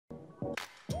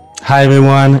Hi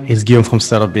everyone, it's Guillaume from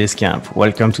Startup Basecamp.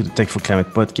 Welcome to the Tech for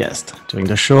Climate podcast. During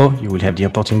the show, you will have the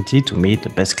opportunity to meet the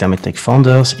best climate tech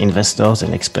founders, investors,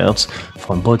 and experts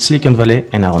from both Silicon Valley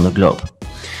and around the globe.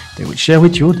 They will share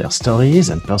with you their stories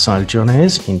and personal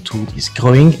journeys into this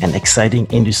growing and exciting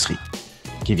industry,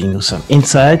 giving you some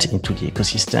insight into the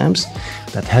ecosystems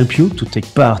that help you to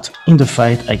take part in the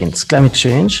fight against climate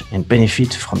change and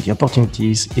benefit from the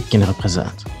opportunities it can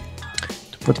represent.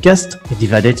 The podcast is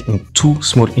divided in two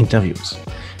small interviews.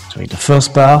 During the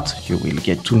first part, you will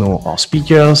get to know our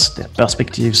speakers, their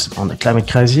perspectives on the climate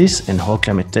crisis and how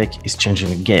climate tech is changing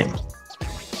the game.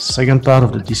 The second part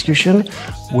of the discussion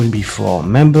will be for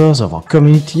members of our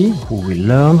community who will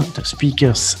learn the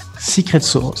speakers' secret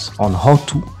sauce on how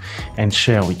to and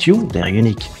share with you their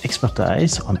unique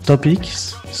expertise on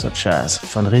topics such as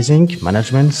fundraising,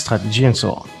 management, strategy, and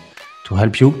so on, to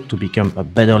help you to become a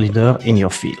better leader in your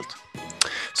field.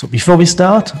 So before we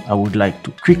start, I would like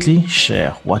to quickly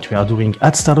share what we are doing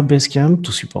at Startup Basecamp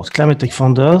to support climate tech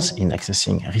founders in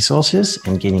accessing resources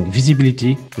and gaining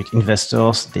visibility with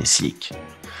investors they seek.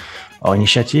 Our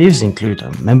initiatives include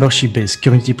a membership-based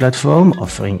community platform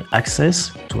offering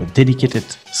access to a dedicated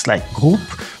Slack group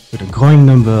with a growing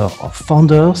number of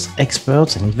founders,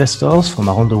 experts, and investors from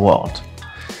around the world,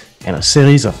 and a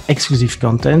series of exclusive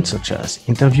content such as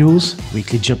interviews,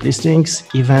 weekly job listings,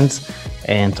 events,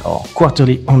 and our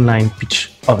quarterly online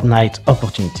pitch of night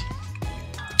opportunity.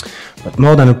 But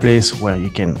more than a place where you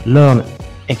can learn,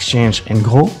 exchange, and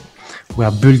grow, we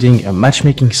are building a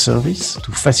matchmaking service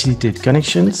to facilitate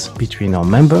connections between our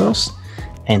members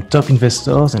and top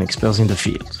investors and experts in the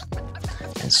field.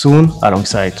 And soon,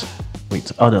 alongside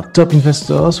with other top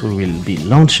investors, we will be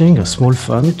launching a small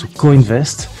fund to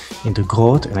co-invest in the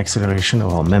growth and acceleration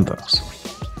of our members.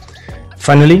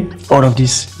 Finally, all of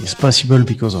this is possible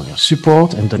because of your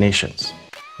support and donations.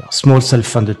 We are a small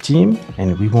self-funded team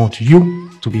and we want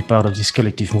you to be part of this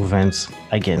collective movement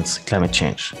against climate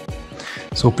change.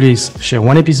 So please share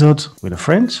one episode with a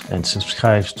friend and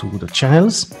subscribe to the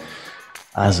channels.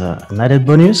 As an added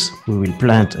bonus, we will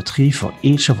plant a tree for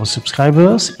each of our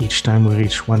subscribers each time we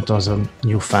reach 1,000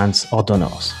 new fans or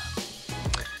donors.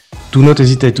 Do not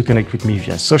hesitate to connect with me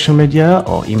via social media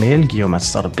or email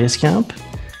guillaume@startupbasecamp.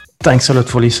 Thanks a lot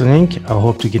for listening. I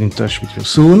hope to get in touch with you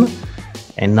soon.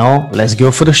 And now, let's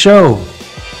go for the show.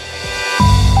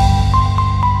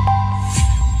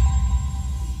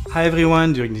 Hi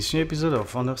everyone, during this new episode of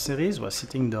Founder Series, we're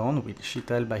sitting down with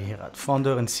Sheetal Bahirat,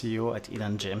 founder and CEO at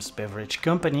Hidden Gems Beverage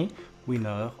Company,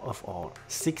 winner of our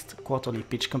 6th quarterly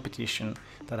pitch competition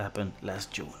that happened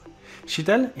last June.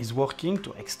 Sheetal is working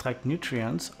to extract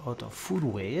nutrients out of food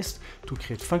waste to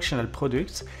create functional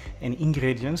products and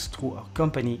ingredients through our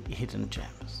company Hidden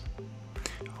Gems.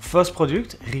 Our first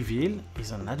product, Reveal,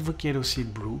 is an avocado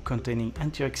seed brew containing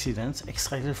antioxidants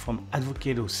extracted from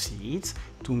avocado seeds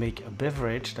to make a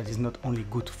beverage that is not only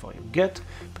good for your gut,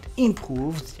 but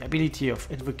improves the ability of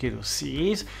avocado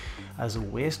seeds as a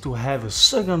waste to have a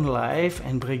second life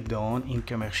and break down in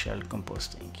commercial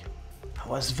composting. I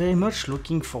was very much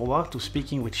looking forward to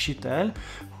speaking with Sheetal,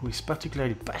 who is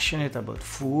particularly passionate about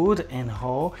food and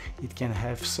how it can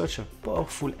have such a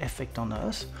powerful effect on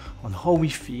us, on how we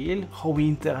feel, how we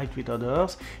interact with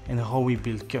others, and how we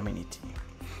build community.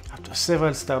 After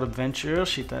several startup ventures,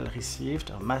 Sheetal received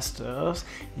her master's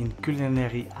in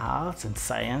culinary arts and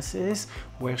sciences,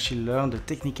 where she learned the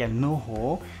technical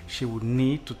know-how she would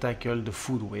need to tackle the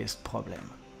food waste problem.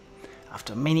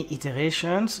 After many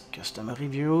iterations, customer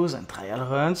reviews, and trial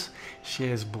runs, she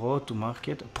has brought to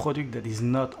market a product that is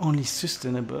not only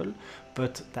sustainable,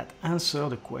 but that answers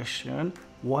the question,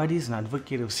 what is an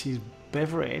avocado seed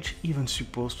beverage even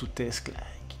supposed to taste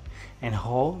like? And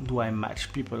how do I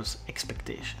match people's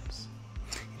expectations?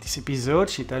 In this episode,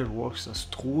 Sheetal walks us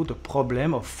through the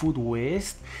problem of food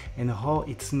waste and how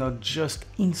it's not just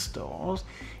in stores,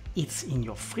 it's in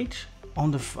your fridge, on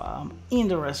the farm, in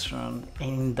the restaurant, and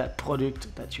in that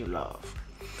product that you love.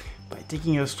 By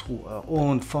taking us through her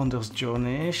own founder's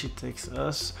journey, she takes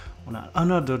us on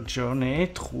another journey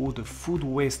through the food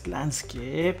waste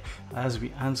landscape as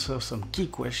we answer some key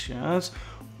questions.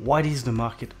 What is the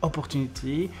market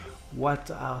opportunity? What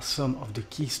are some of the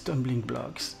key stumbling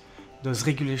blocks? Does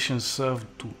regulation serve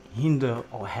to hinder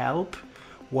or help?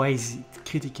 Why is it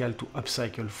critical to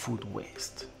upcycle food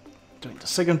waste? During the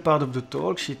second part of the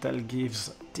talk, Sheetal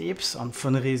gives tips on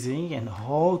fundraising and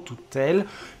how to tell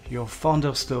your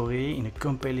founder story in a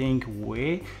compelling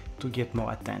way to get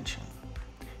more attention.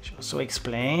 She also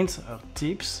explains her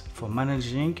tips for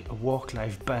managing a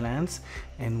work-life balance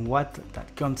and what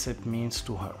that concept means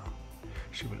to her.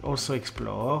 She will also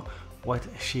explore what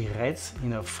she reads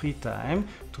in her free time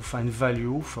to find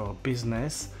value for her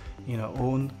business in our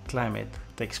own climate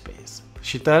tech space.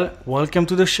 Sheetal, welcome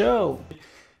to the show.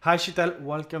 Hi Sheetal,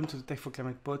 welcome to the Tech for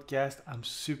Climate podcast. I'm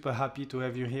super happy to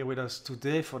have you here with us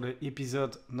today for the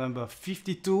episode number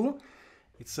 52.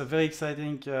 It's a very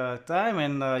exciting time,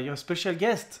 and you're a special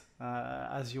guest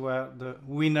as you are the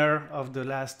winner of the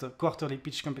last quarterly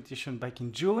pitch competition back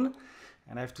in June.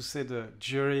 And I have to say the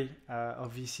jury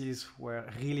of VCs were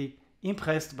really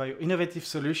impressed by your innovative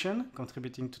solution,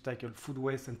 contributing to tackle food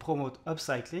waste and promote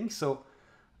upcycling. So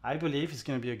I believe it's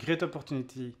going to be a great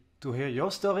opportunity to hear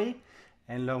your story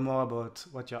and learn more about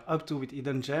what you're up to with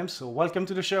Hidden Gems. So welcome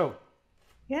to the show.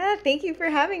 Yeah, thank you for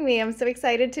having me. I'm so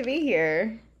excited to be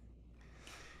here.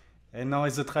 And now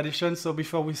it's a tradition, so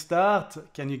before we start,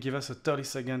 can you give us a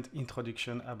 30-second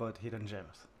introduction about Hidden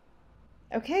Gems?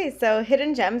 Okay, so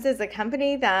Hidden Gems is a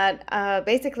company that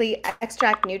basically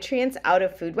extract nutrients out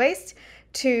of food waste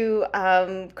to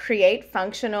create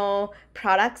functional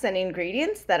products and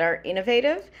ingredients that are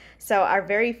innovative. So our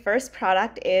very first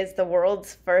product is the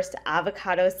world's first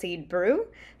avocado seed brew.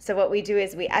 So what we do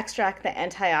is we extract the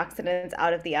antioxidants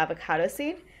out of the avocado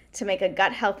seed to make a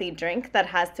gut healthy drink that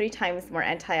has 3 times more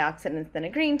antioxidants than a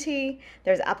green tea.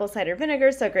 There's apple cider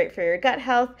vinegar, so great for your gut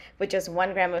health, with just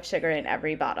 1 gram of sugar in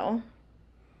every bottle.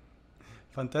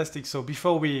 Fantastic. So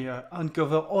before we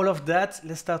uncover all of that,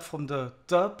 let's start from the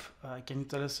top. Can you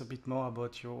tell us a bit more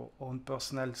about your own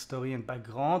personal story and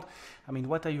background? I mean,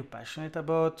 what are you passionate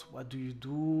about? What do you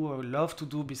do or love to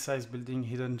do besides building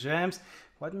Hidden Gems?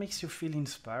 What makes you feel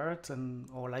inspired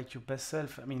or like your best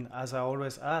self? I mean, as I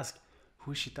always ask,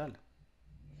 who is Sheetal?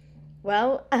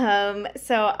 Well,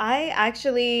 so I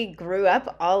actually grew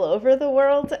up all over the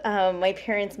world. My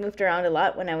parents moved around a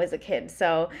lot when I was a kid.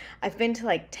 So I've been to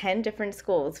like 10 different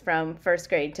schools from first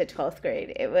grade to 12th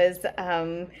grade. It was,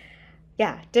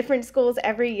 yeah, different schools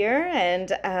every year. And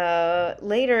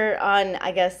later on,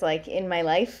 I guess, like in my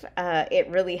life, it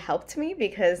really helped me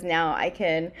because now I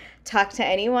can talk to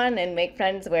anyone and make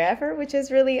friends wherever, which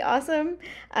is really awesome.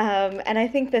 And I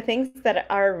think the things that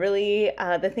are really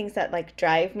the things that like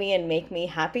drive me and make me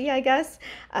happy, I guess,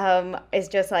 is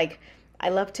just like I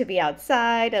love to be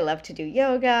outside. I love to do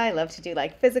yoga. I love to do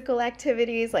like physical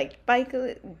activities like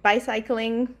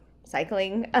bicycling,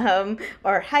 cycling,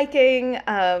 or hiking,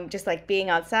 just like being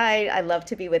outside. I love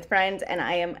to be with friends, and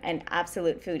I am an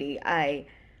absolute foodie. I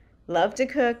love to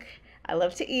cook. I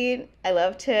love to eat. I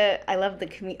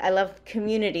love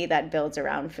community that builds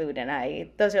around food, and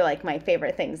those are like my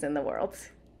favorite things in the world.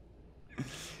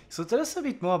 So tell us a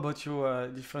bit more about your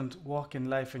different work and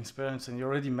life experience. And you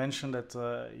already mentioned that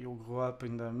you grew up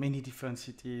in many different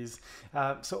cities.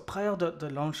 So prior to the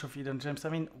launch of Hidden Gems, I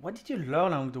mean, what did you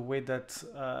learn along the way that,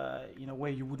 in a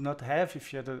way, you would not have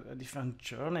if you had a different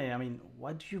journey? I mean,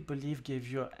 what do you believe gave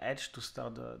you an edge to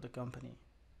start the company?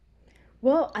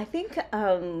 Well, I think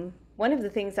one of the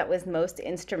things that was most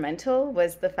instrumental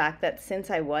was the fact that since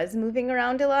I was moving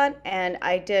around a lot and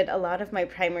I did a lot of my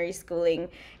primary schooling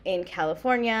in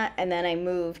California, and then I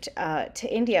moved to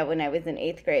India when I was in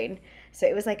 8th grade. So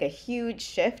it was like a huge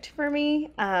shift for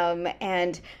me.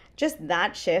 And just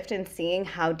that shift and seeing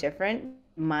how different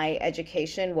my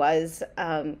education was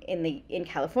in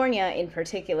California, in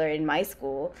particular in my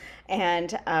school,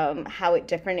 and how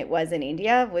different it was in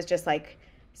India was just like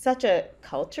such a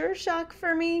culture shock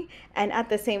for me. And at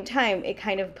the same time, it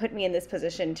kind of put me in this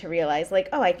position to realize, like,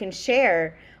 oh, I can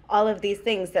share all of these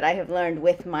things that I have learned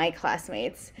with my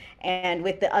classmates and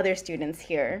with the other students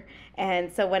here.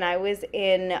 And so when I was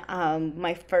in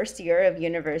my first year of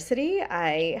university,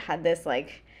 I had this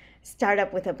like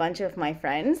startup with a bunch of my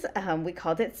friends. We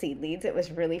called it Seed Leads. It was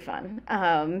really fun.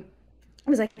 It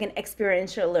was like an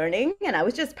experiential learning, and I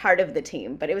was just part of the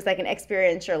team, but it was like an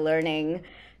experiential learning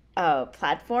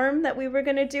platform that we were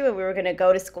going to do, and we were going to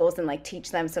go to schools and like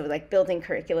teach them, so like building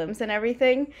curriculums and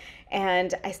everything.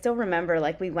 And I still remember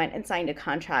like we went and signed a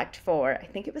contract for, I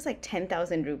think it was like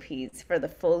 10,000 rupees for the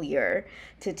full year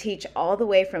to teach all the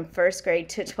way from first grade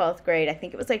to 12th grade. I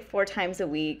think it was like 4 times a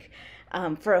week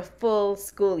for a full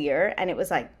school year, and it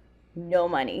was like no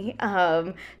money.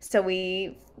 So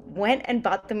we went and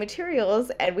bought the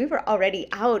materials, and we were already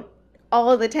out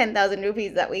all the 10,000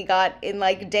 rupees that we got in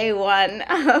like day one.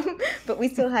 But we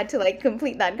still had to like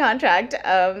complete that contract.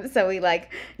 So we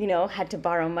like, had to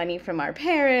borrow money from our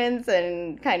parents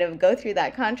and kind of go through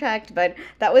that contract. But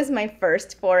that was my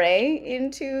first foray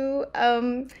into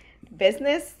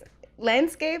business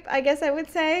landscape, I guess I would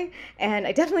say. And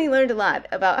I definitely learned a lot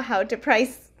about how to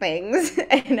price things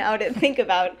and how to think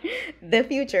about the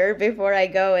future before I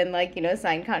go and like,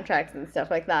 sign contracts and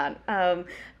stuff like that.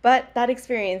 But that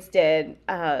experience did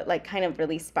like kind of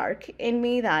really spark in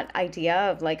me that idea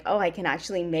of like, oh, I can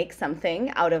actually make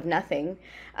something out of nothing,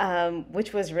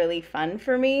 which was really fun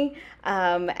for me.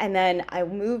 And then I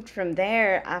moved from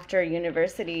there after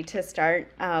university to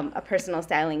start a personal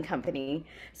styling company.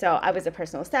 So I was a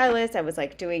personal stylist. I was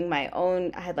like doing my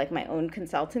own, I had like my own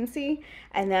consultancy.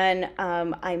 And then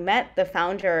I met the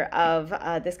founder of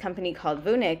this company called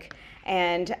Vunic,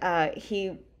 and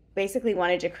he basically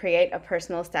wanted to create a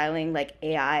personal styling like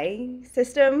AI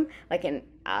system, like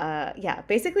yeah,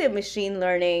 basically a machine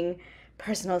learning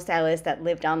personal stylist that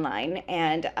lived online.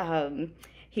 And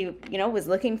he, was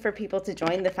looking for people to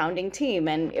join the founding team.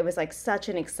 And it was like such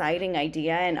an exciting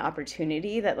idea and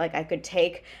opportunity that like I could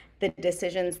take the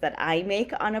decisions that I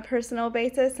make on a personal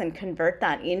basis and convert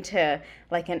that into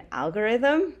like an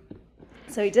algorithm.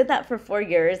 So we did that for 4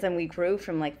 years, and we grew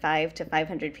from like 5 to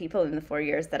 500 people in the 4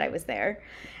 years that I was there,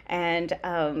 and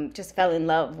just fell in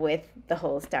love with the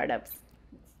whole startups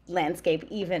landscape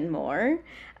even more.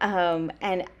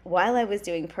 And while I was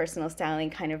doing personal styling,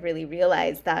 kind of really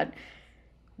realized that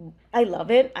I love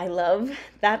it. I love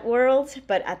that world,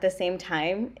 but at the same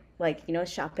time, like,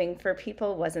 shopping for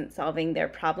people wasn't solving their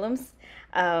problems.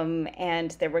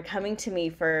 And they were coming to me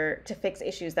to fix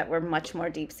issues that were much more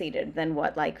deep seated than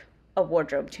what like a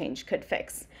wardrobe change could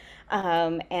fix.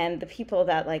 And the people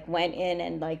that like went in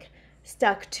and like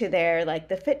stuck to their like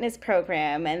the fitness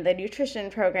program and the nutrition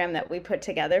program that we put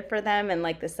together for them, and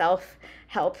like the self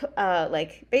help,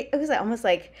 like it was almost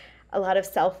like a lot of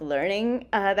self-learning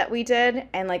that we did,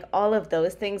 and like all of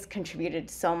those things contributed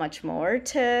so much more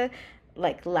to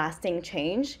like lasting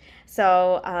change.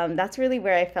 So that's really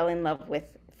where I fell in love with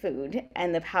food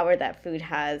and the power that food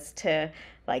has to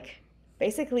like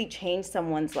basically change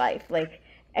someone's life. Like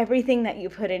everything that you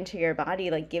put into your body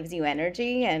like gives you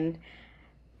energy, and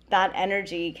that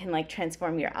energy can like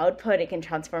transform your output. It can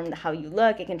transform how you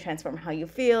look. It can transform how you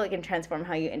feel. It can transform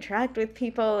how you interact with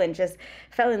people, and just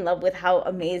fell in love with how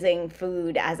amazing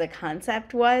food as a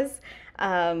concept was.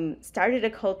 Started a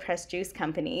cold pressed juice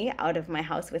company out of my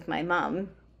house with my mom.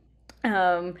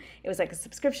 It was like a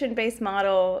subscription based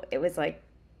model. It was like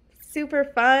super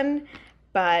fun,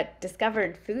 but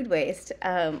discovered food waste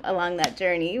along that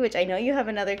journey, which I know you have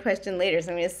another question later,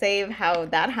 so I'm going to save how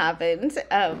that happened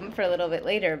for a little bit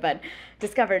later. But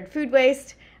discovered food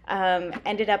waste,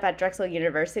 ended up at Drexel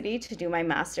University to do my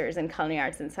master's in culinary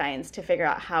arts and science to figure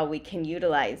out how we can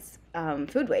utilize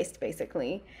food waste,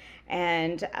 basically.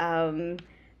 And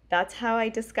that's how I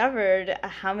discovered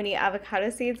how many avocado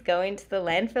seeds go into the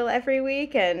landfill every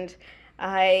week. And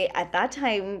I, at that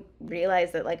time,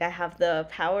 realized that like I have the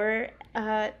power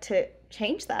to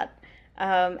change that.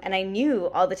 And I knew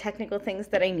all the technical things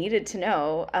that I needed to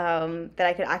know, that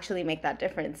I could actually make that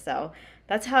difference. So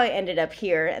that's how I ended up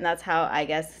here. And that's how I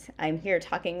guess I'm here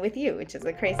talking with you, which is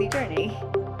a crazy journey.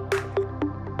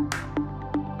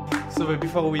 So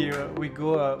before we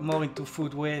go more into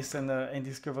food waste and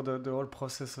discover the whole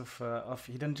process of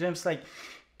Hidden Gems, like,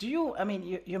 do you, I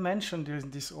mean, you mentioned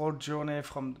this whole journey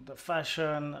from the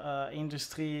fashion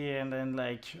industry, and then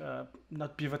like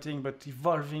not pivoting but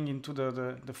evolving into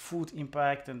the food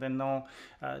impact, and then now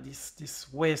this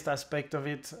waste aspect of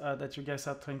it that you guys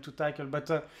are trying to tackle.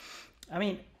 But I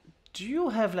mean, do you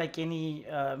have like any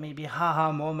maybe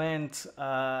haha moment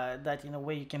that in a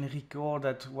way you can recall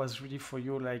that was really for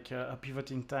you like a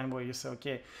pivoting time where you say,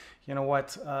 okay, you know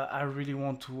what, I really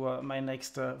want to my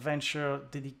next venture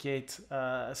dedicate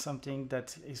something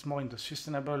that is more in the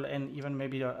sustainable and even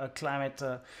maybe a climate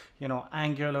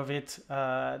angle of it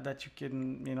that you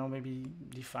can maybe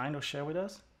define or share with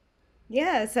us?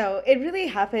 Yeah, so it really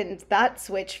happened. That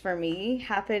switch for me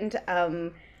happened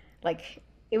like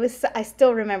it was, I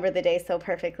still remember the day so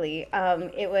perfectly.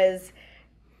 It was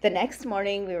the next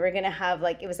morning. We were gonna have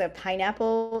like, it was a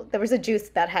pineapple, there was a juice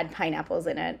that had pineapples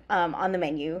in it on the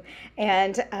menu.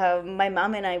 And my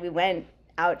mom and I, we went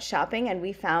out shopping, and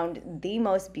we found the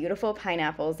most beautiful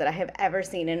pineapples that I have ever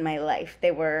seen in my life.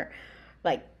 They were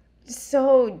like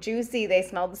so juicy. They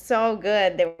smelled so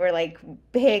good. They were like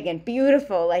big and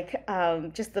beautiful, like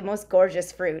just the most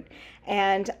gorgeous fruit.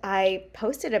 And I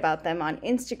posted about them on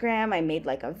Instagram. I made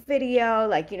like a video,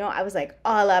 like, I was like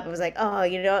all up. I was like, oh,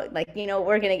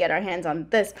 we're going to get our hands on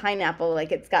this pineapple.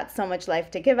 Like it's got so much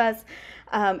life to give us.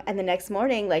 And the next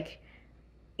morning, like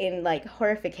in like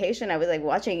horrification, I was like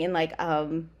watching in like,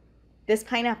 this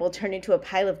pineapple turned into a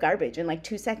pile of garbage in like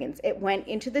 2 seconds. It went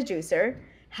into the juicer.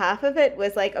 Half of it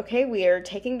was like, okay, we are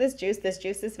taking this juice. This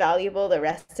juice is valuable. The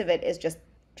rest of it is just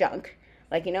junk.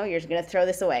 Like, you're just going to throw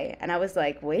this away. And I was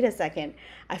like, wait a second.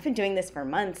 I've been doing this for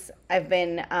months. I've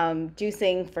been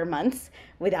juicing for months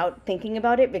without thinking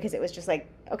about it, because it was just like,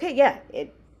 okay, yeah,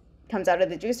 it comes out of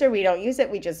the juicer. We don't use it.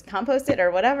 We just compost it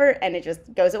or whatever, and it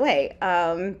just goes away.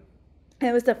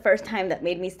 It was the first time that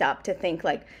made me stop to think,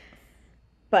 like,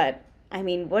 but I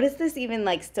mean, what does this even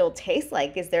like still taste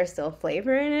like? Is there still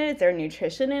flavor in it? Is there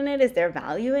nutrition in it? Is there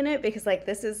value in it? Because like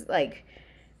this is like,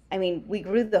 I mean, we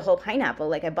grew the whole pineapple.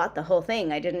 Like I bought the whole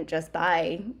thing. I didn't just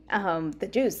buy the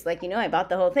juice. Like, I bought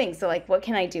the whole thing. So like, what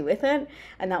can I do with it?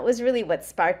 And that was really what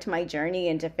sparked my journey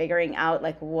into figuring out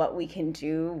like what we can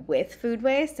do with food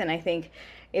waste. And I think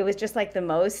it was just like the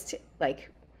most like,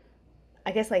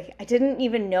 I guess like I didn't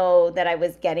even know that I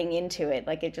was getting into it.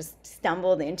 Like it just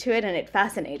stumbled into it and it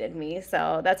fascinated me.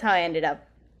 So that's how I ended up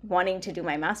wanting to do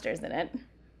my master's in it.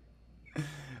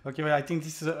 Okay, well, I think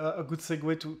this is a good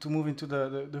segue to move into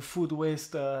the food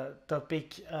waste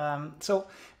topic. So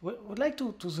we'd like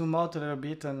to zoom out a little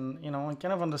bit and, and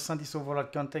kind of understand this overall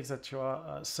context that you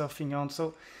are surfing on.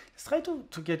 So let's try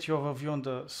to get your overview on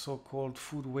the so-called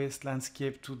food waste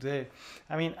landscape today.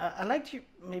 I mean, I'd like you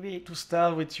maybe to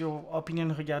start with your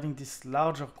opinion regarding this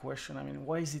larger question. I mean,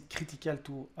 why is it critical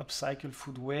to upcycle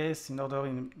food waste in order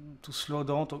to slow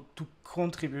down, to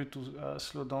contribute to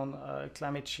slow down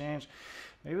climate change?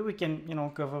 Maybe we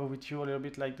can, cover with you a little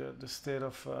bit like the state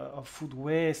of food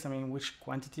waste. I mean, which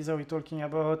quantities are we talking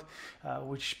about?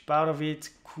 Which part of it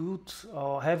could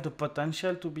or have the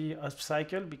potential to be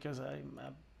upcycled? Because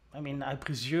I mean, I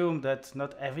presume that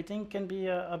not everything can be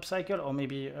upcycled, or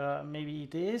maybe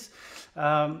it is.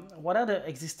 What are the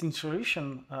existing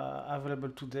solutions available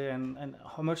today, and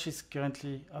how much is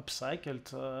currently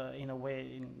upcycled in a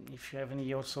way? If you have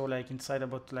any also like insight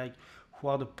about like who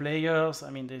are the players?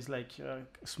 I mean, there's like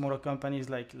smaller companies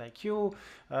like you.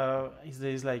 Is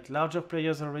there's like larger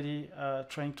players already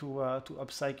trying to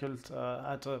upcycle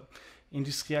at a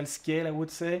industrial scale, I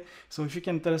would say. So if you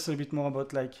can tell us a bit more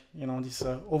about like, this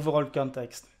overall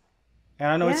context. And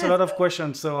I know it's a lot of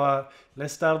questions, so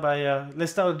let's start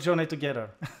the journey together.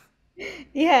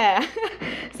 Yeah.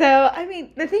 So, I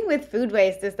mean, the thing with food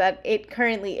waste is that it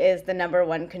currently is the number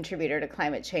one contributor to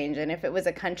climate change. And if it was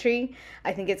a country,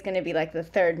 I think it's going to be like the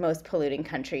third most polluting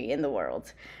country in the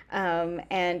world.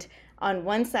 And on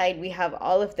one side, we have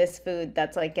all of this food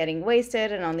that's like getting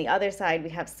wasted. And on the other side, we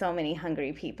have so many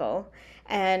hungry people.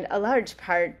 And a large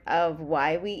part of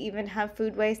why we even have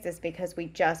food waste is because we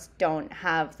just don't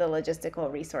have the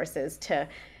logistical resources to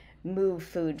move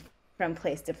food from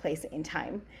place to place in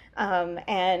time.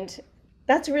 And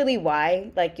that's really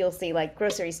why, like, you'll see like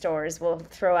grocery stores will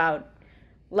throw out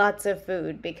lots of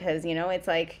food because, it's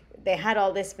like they had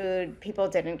all this food, people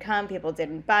didn't come, people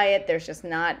didn't buy it, there's just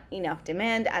not enough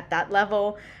demand at that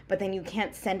level, but then you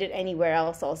can't send it anywhere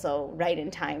else also right in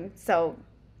time. So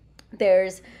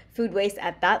there's food waste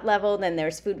at that level, then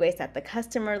there's food waste at the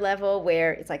customer level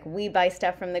where it's like we buy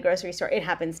stuff from the grocery store. It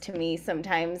happens to me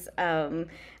sometimes, and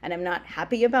I'm not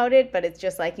happy about it, but it's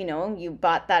just like, you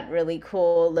bought that really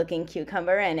cool looking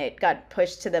cucumber and it got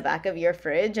pushed to the back of your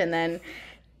fridge, and then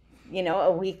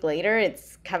a week later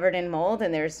it's covered in mold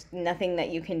and there's nothing that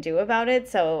you can do about it.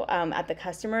 So at the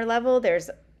customer level, there's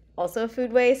also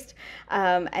food waste.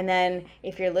 And then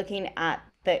if you're looking at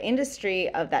the industry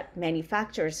of that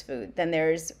manufactures food, then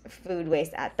there's food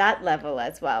waste at that level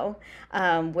as well,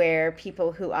 where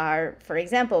people who are, for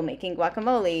example, making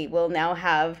guacamole will now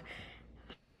have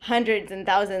hundreds and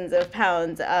thousands of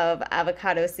pounds of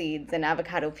avocado seeds and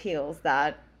avocado peels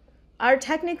that are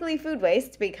technically food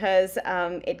waste because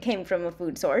it came from a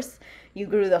food source. You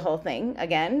grew the whole thing.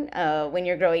 Again, when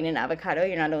you're growing an avocado,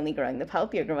 you're not only growing the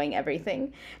pulp, you're growing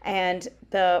everything. And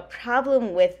the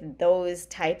problem with those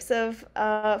types of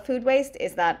food waste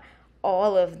is that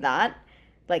all of that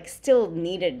like still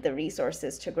needed the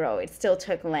resources to grow. It still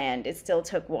took land, it still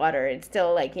took water, it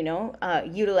still like,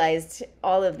 utilized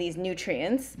all of these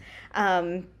nutrients.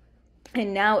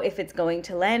 And now if it's going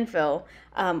to landfill,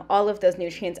 all of those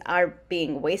nutrients are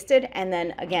being wasted and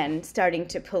then again starting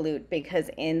to pollute because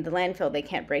in the landfill they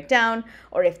can't break down,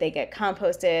 or if they get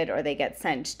composted or they get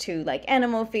sent to like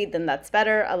animal feed, then that's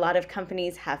better. A lot of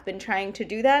companies have been trying to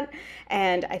do that,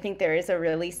 and I think there is a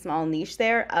really small niche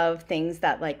there of things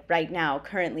that like right now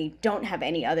currently don't have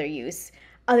any other use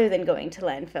other than going to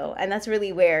landfill. And that's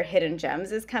really where Hidden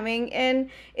Gems is coming in,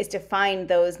 is to find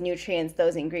those nutrients,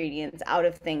 those ingredients out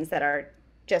of things that are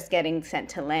just getting sent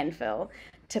to landfill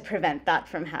to prevent that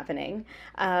from happening.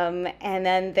 And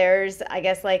then there's, I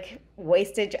guess, like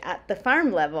wastage at the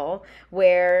farm level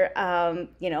where,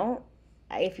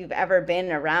 if you've ever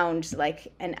been around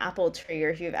like an apple tree, or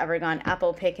if you've ever gone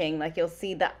apple picking, like you'll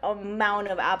see the amount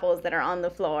of apples that are on the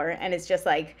floor, and it's just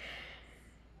like,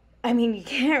 I mean, you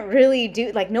can't really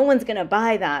do, like, no one's gonna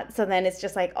buy that. So then it's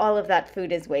just like all of that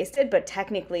food is wasted, but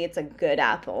technically it's a good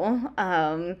apple.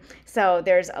 So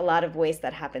there's a lot of waste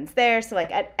that happens there. So, like,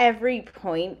 at every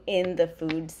point in the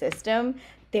food system,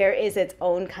 there is its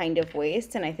own kind of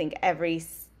waste. And I think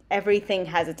everything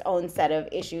has its own set of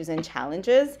issues and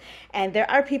challenges. And there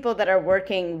are people that are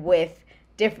working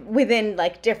within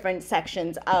like different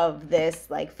sections of this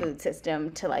like food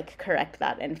system to like correct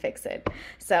that and fix it.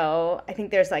 So I think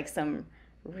there's like some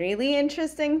really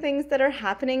interesting things that are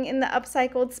happening in the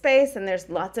upcycled space, and there's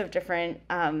lots of different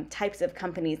types of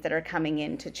companies that are coming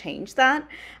in to change that.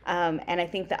 And I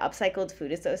think the Upcycled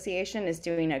Food Association is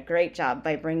doing a great job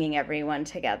by bringing everyone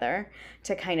together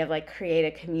to kind of like create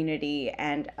a community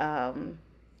and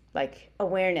like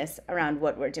awareness around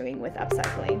what we're doing with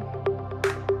upcycling.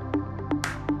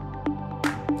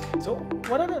 So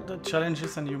what are the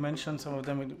challenges, and you mentioned some of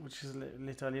them, which is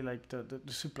literally like the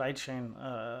supply chain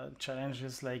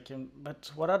challenges, like,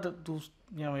 but what are those,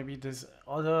 maybe there's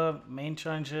other main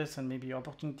challenges and maybe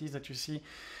opportunities that you see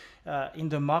in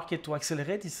the market to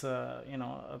accelerate this,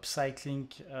 upcycling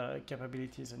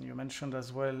capabilities? And you mentioned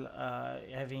as well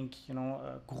having,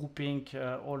 grouping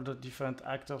all the different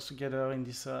actors together in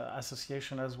this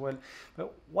association as well.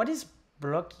 But what is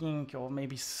blocking or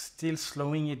maybe still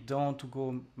slowing it down to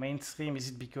go mainstream? Is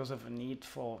it because of a need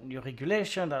for new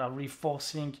regulation that are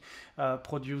reinforcing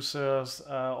producers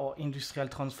or industrial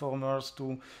transformers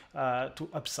to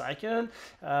upcycle?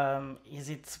 Is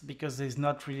it because there's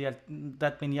not really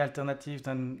that many alternatives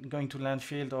than going to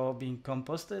landfill or being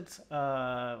composted?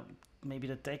 Maybe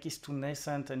the tech is too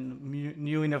nascent and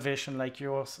new innovation like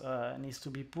yours needs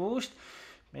to be pushed.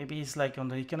 Maybe it's like on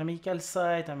the economical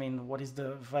side. I mean, what is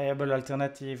the viable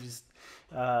alternative? Is,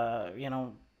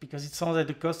 because it sounds like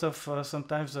the cost of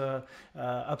sometimes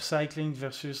upcycling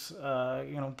versus,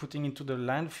 putting into the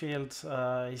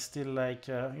landfills is still like,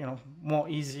 more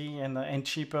easy and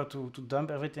cheaper to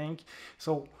dump everything.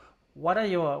 So what's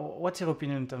your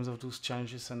opinion in terms of those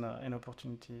challenges and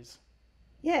opportunities?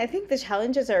 Yeah, I think the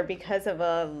challenges are because of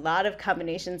a lot of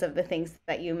combinations of the things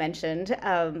that you mentioned.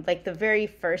 Like the very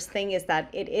first thing is that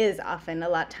it is often a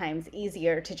lot times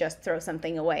easier to just throw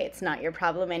something away. It's not your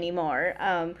problem anymore.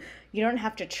 You don't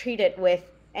have to treat it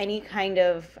with any kind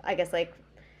of, I guess, like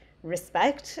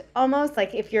respect almost.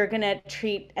 Like if you're gonna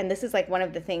treat, and this is like one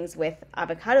of the things with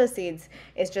avocado seeds,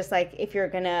 is just like if we're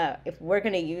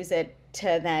gonna use it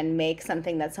to then make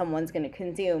something that someone's going to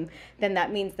consume, then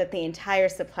that means that the entire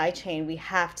supply chain, we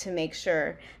have to make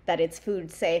sure that it's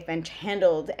food safe and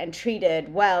handled and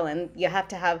treated well, and you have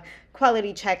to have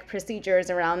quality check procedures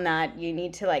around that. You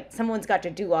need to, like, someone's got to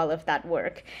do all of that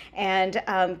work, and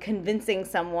convincing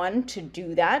someone to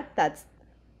do that, that's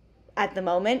at the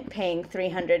moment paying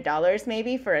 $300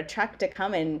 maybe for a truck to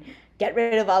come and get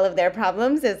rid of all of their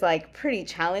problems is like pretty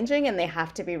challenging, and they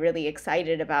have to be really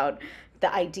excited about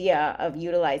the idea of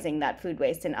utilizing that food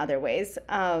waste in other ways.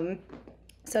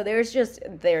 So there's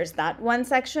that one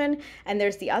section, and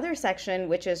there's the other section,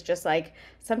 which is just like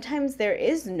sometimes there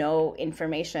is no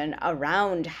information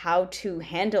around how to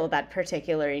handle that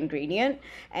particular ingredient.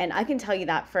 And I can tell you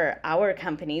that for our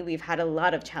company, we've had a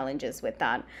lot of challenges with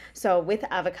that. So with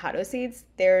avocado seeds,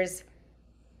 there's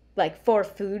like for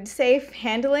food safe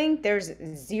handling, there's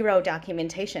zero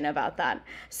documentation about that.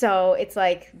 So it's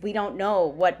like we don't know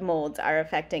what molds are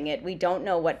affecting it. We don't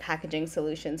know what packaging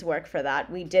solutions work for that.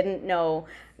 We didn't know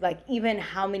like even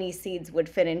how many seeds would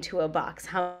fit into a box,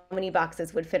 how many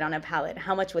boxes would fit on a pallet,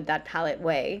 how much would that pallet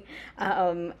weigh?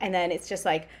 And then it's just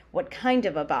like what kind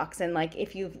of a box. And like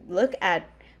if you look at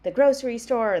the grocery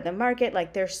store or the market,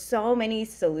 like there's so many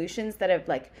solutions that have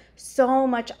like so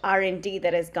much R&D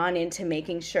that has gone into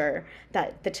making sure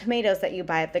that the tomatoes that you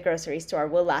buy at the grocery store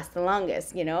will last the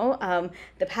longest. The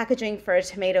packaging for a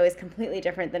tomato is completely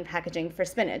different than packaging for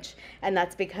spinach, and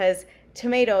that's because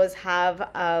tomatoes have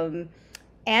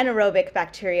anaerobic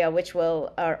bacteria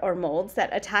or molds that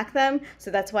attack them.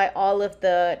 So that's why all of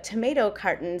the tomato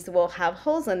cartons will have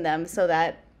holes in them so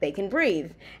that they can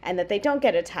breathe and that they don't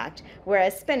get attacked.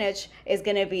 Whereas spinach is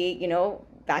going to be,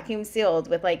 vacuum sealed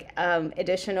with like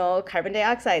additional carbon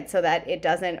dioxide so that it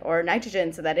doesn't, or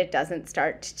nitrogen so that it doesn't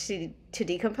start to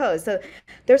decompose. So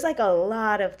there's like a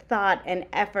lot of thought and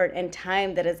effort and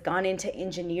time that has gone into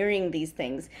engineering these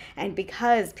things. And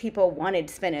because people wanted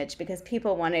spinach, because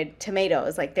people wanted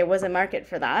tomatoes, like there was a market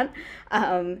for that,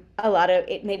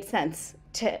 it made sense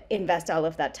to invest all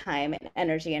of that time and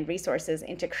energy and resources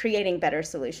into creating better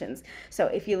solutions. So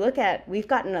if you look at, we've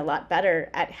gotten a lot better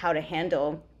at how to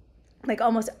handle like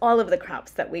almost all of the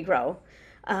crops that we grow.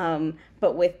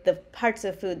 But with the parts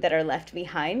of food that are left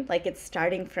behind, like it's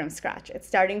starting from scratch. It's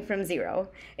starting from zero.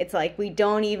 It's like we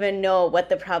don't even know what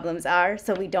the problems are,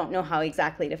 so we don't know how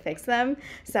exactly to fix them.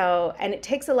 So, and it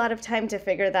takes a lot of time to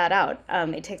figure that out.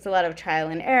 It takes a lot of trial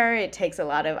and error. It takes a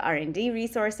lot of R&D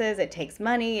resources. It takes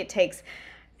money. It takes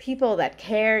people that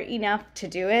care enough to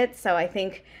do it. So I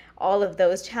think all of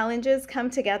those challenges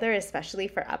come together, especially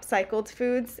for upcycled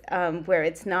foods, where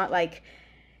it's not like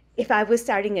if I was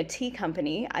starting a tea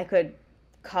company, I could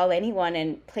call anyone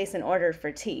and place an order for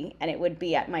tea and it would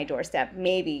be at my doorstep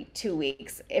maybe 2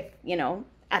 weeks, if,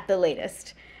 at the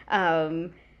latest.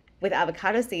 With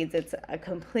avocado seeds, it's a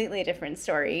completely different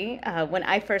story. When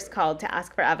I first called to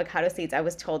ask for avocado seeds, I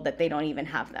was told that they don't even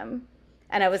have them.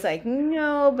 And I was like,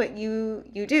 no, but you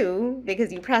do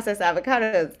because you process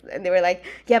avocados. And they were like,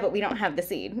 yeah, but we don't have the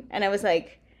seed. And I was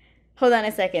like, hold on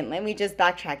a second, let me just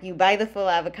backtrack. You buy the full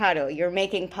avocado, you're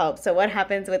making pulp. So what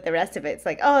happens with the rest of it? It's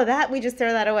like, oh, that we just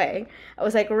throw that away. I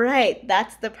was like, right,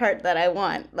 that's the part that I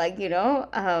want.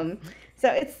 So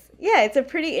it's a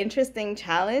pretty interesting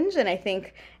challenge. And I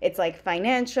think it's like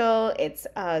financial, it's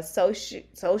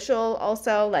social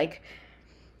also. Like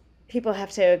people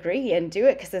have to agree and do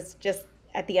it because it's just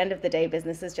at the end of the day,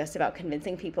 business is just about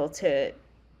convincing people to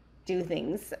do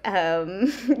things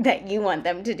that you want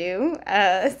them to do.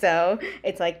 So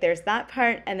it's like there's that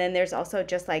part. And then there's also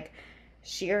just like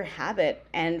sheer habit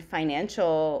and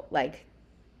financial, like,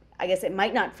 I guess it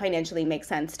might not financially make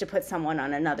sense to put someone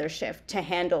on another shift to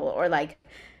handle, or like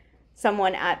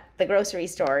someone at the grocery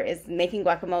store is making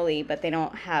guacamole, but they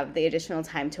don't have the additional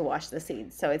time to wash the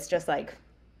seeds. So it's just like,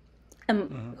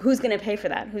 who's going to pay for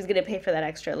that? Who's going to pay for that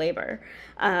extra labor?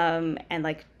 And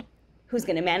like, who's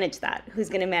going to manage that? Who's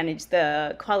going to manage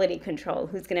the quality control?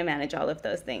 Who's going to manage all of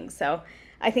those things? So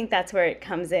I think that's where it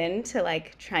comes in to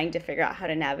like trying to figure out how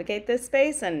to navigate this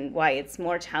space and why it's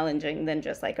more challenging than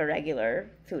just like a regular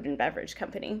food and beverage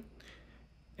company.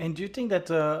 And do you think that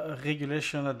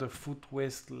regulation at the food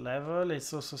waste level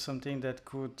is also something that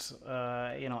could,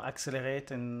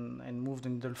 accelerate and move the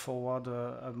needle forward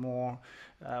a more,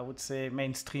 I would say,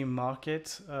 mainstream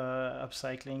market,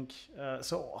 upcycling?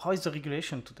 So how is the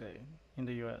regulation today in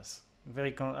the US? Is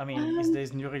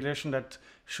there new regulation that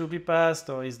should be passed,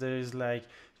 or is there like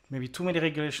maybe too many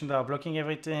regulations that are blocking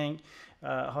everything?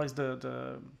 How is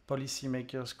the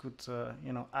policymakers could,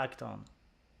 act on?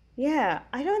 Yeah,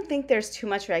 I don't think there's too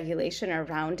much regulation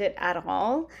around it at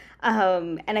all.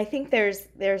 And I think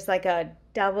there's like a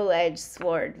double-edged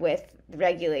sword with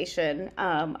regulation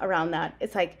around that.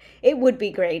 It's like it would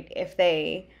be great if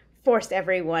they forced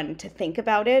everyone to think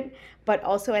about it, but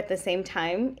also at the same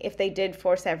time, if they did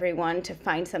force everyone to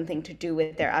find something to do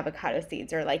with their avocado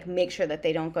seeds or like make sure that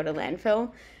they don't go to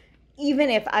landfill, even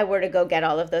if I were to go get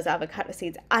all of those avocado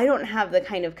seeds, I don't have the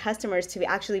kind of customers to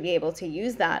actually be able to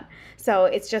use that. So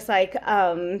it's just like,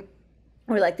 or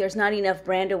like there's not enough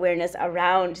brand awareness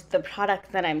around the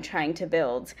product that I'm trying to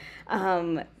build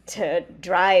to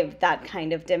drive that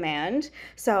kind of demand.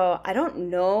 So I don't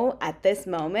know at this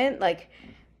moment, like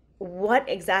what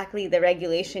exactly the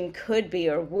regulation could be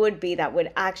or would be that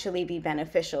would actually be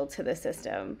beneficial to the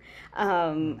system.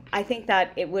 I think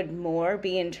that it would more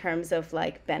be in terms of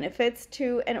like benefits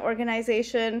to an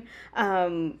organization,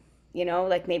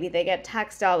 like maybe they get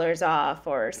tax dollars off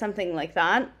or something like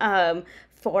that,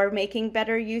 for making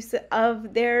better use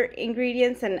of their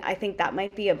ingredients. And I think that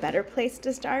might be a better place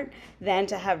to start than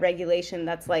to have regulation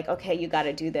that's like, okay, you got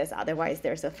to do this, otherwise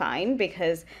there's a fine,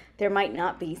 because there might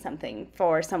not be something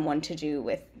for someone to do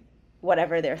with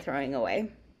whatever they're throwing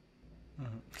away.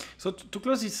 Mm-hmm. So to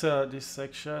close this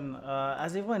section,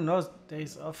 as everyone knows, there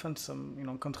is often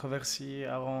some controversy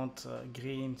around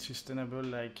green, sustainable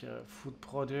food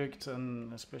product,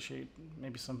 and especially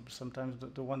maybe sometimes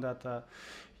the one that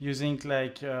using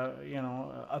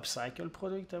upcycle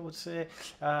product. I would say,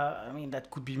 that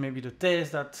could be maybe the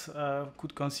taste that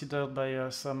could considered by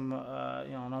some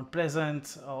not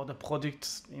pleasant, or the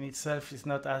product in itself is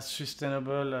not as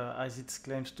sustainable as it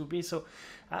claims to be. So.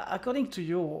 According to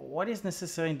you, what is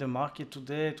necessary in the market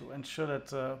today to ensure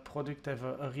that products have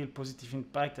a real positive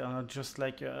impact and not just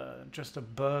just a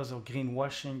buzz or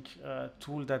greenwashing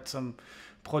tool that some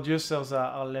producers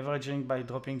are leveraging by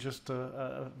dropping just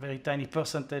a very tiny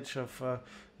percentage of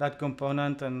that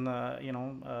component and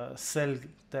sell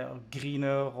their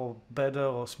greener or better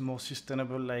or more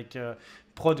sustainable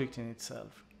product in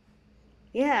itself?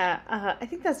 Yeah, I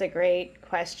think that's a great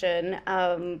question,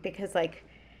 because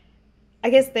I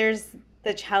guess there's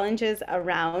the challenges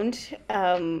around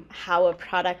how a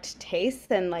product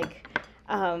tastes, and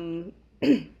um,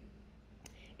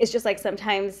 it's just like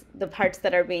sometimes the parts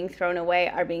that are being thrown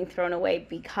away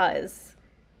because,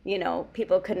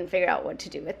 people couldn't figure out what to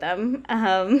do with them.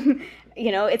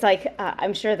 It's like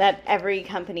I'm sure that every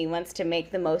company wants to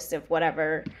make the most of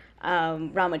whatever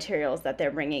raw materials that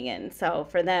they're bringing in. So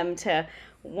for them to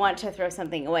want to throw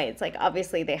something away, it's like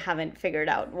obviously they haven't figured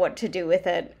out what to do with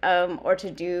it, or to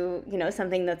do,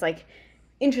 something that's like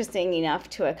interesting enough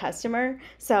to a customer.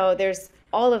 So there's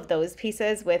all of those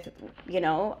pieces with,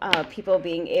 people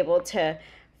being able to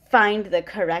find the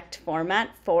correct format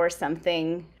for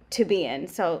something to be in.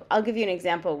 So I'll give you an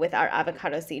example with our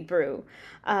avocado seed brew.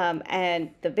 And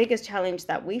the biggest challenge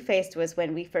that we faced was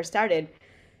when we first started,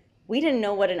 we didn't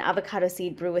know what an avocado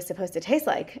seed brew was supposed to taste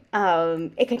like.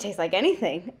 It can taste like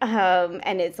anything,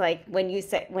 and it's like when you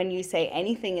say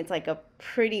anything, it's like a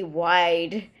pretty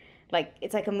wide, like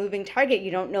it's like a moving target.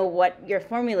 You don't know what you're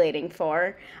formulating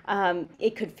for.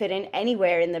 It could fit in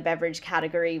anywhere in the beverage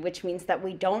category, which means that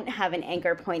we don't have an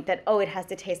anchor point that, oh, it has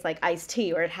to taste like iced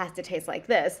tea or it has to taste like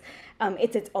this.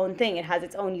 It's its own thing. It has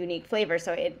its own unique flavor,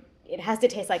 so it has to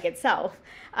taste like itself.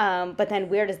 But then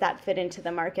where does that fit into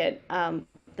the market?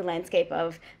 The landscape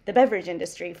of the beverage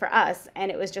industry for us.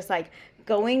 And it was just like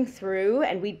going through,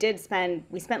 and we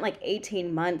spent like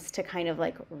 18 months to kind of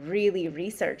like really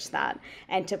research that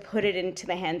and to put it into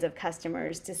the hands of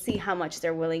customers, to see how much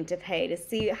they're willing to pay, to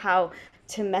see how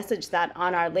to message that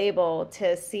on our label,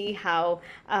 to see how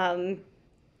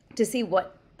to see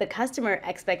what the customer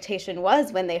expectation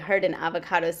was when they heard an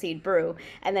avocado seed brew,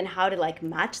 and then how to like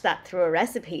match that through a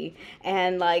recipe.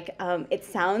 And like it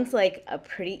sounds like a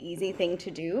pretty easy thing to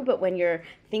do, but when you're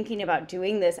thinking about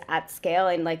doing this at scale,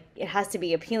 and like it has to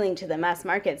be appealing to the mass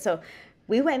market. So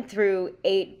we went through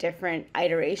 8 different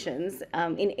iterations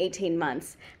in 18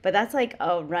 months, but that's like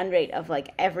a run rate of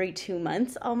like every 2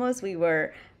 months almost. We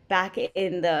were back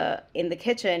in the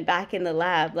kitchen, back in the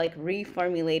lab, like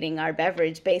reformulating our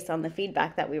beverage based on the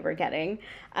feedback that we were getting.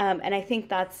 And I think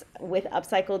that's with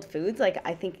upcycled foods, like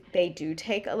I think they do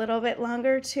take a little bit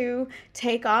longer to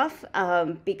take off,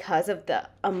 because of the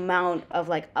amount of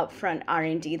like upfront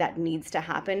R&D that needs to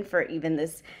happen for even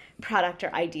this product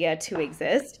or idea to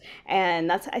exist. And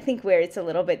that's, I think, where it's a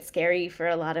little bit scary for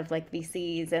a lot of like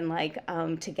VCs and like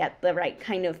to get the right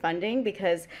kind of funding,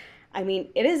 because I mean,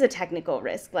 it is a technical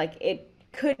risk. Like it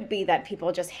could be that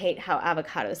people just hate how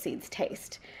avocado seeds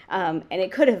taste. And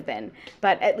it could have been.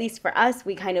 But at least for us,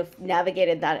 we kind of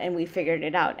navigated that and we figured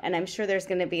it out. And I'm sure there's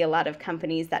going to be a lot of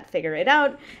companies that figure it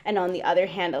out. And on the other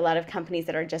hand, a lot of companies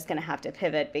that are just going to have to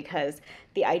pivot because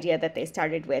the idea that they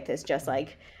started with is just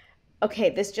like,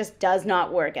 okay, this just does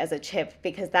not work as a chip,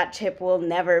 because that chip will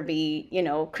never be,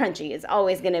 crunchy. It's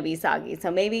always going to be soggy.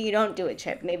 So maybe you don't do a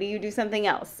chip. Maybe you do something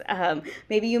else.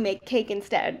 Maybe you make cake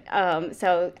instead.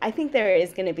 So I think there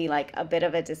is going to be like a bit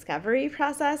of a discovery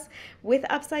process with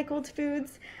upcycled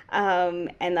foods.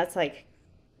 And that's like,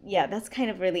 yeah, that's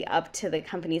kind of really up to the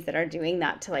companies that are doing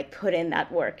that to like put in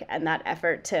that work and that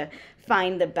effort to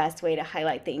find the best way to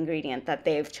highlight the ingredient that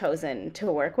they've chosen to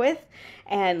work with.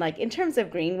 And like in terms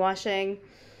of greenwashing,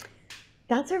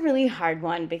 that's a really hard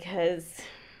one because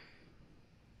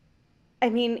I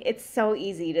mean, it's so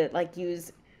easy to like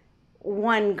use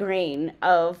one grain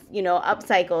of,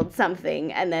 upcycled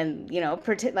something and then,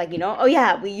 pretend like, oh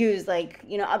yeah, we use like,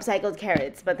 upcycled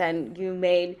carrots, but then you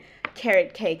made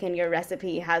carrot cake and your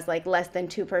recipe has like less than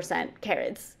 2%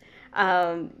 carrots.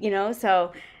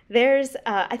 So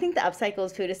I think the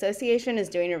Upcycled Food Association is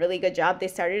doing a really good job. They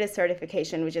started a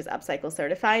certification, which is Upcycle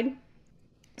Certified.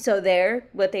 So there,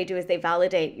 what they do is they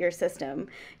validate your system,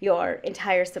 your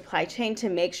entire supply chain, to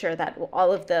make sure that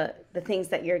all of the things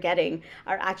that you're getting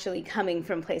are actually coming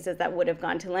from places that would have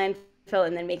gone to landfill,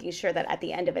 and then making sure that at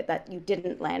the end of it that you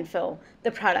didn't landfill the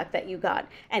product that you got.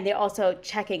 And they're also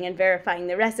checking and verifying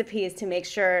the recipes to make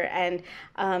sure. And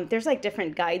there's like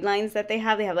different guidelines that they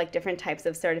have. They have like different types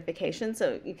of certifications,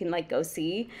 so you can like go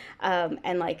see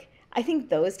and like I think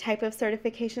those type of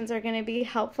certifications are going to be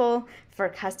helpful for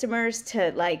customers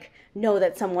to like know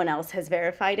that someone else has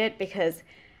verified it, because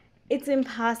it's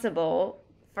impossible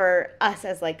for us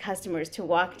as like customers to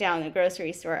walk down the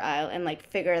grocery store aisle and like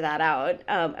figure that out,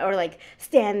 or like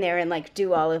stand there and like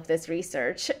do all of this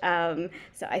research. So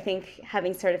I think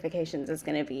having certifications is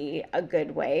going to be a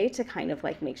good way to kind of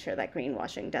like make sure that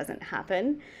greenwashing doesn't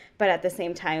happen. But at the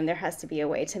same time, there has to be a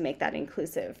way to make that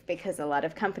inclusive, because a lot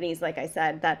of companies, like I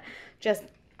said, that just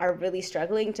are really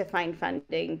struggling to find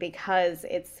funding because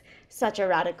it's such a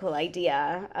radical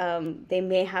idea. They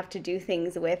may have to do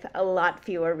things with a lot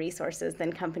fewer resources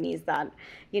than companies that,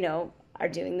 are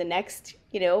doing the next,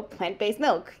 plant-based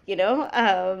milk,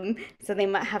 So they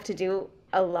might have to do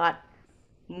a lot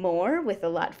more with a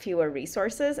lot fewer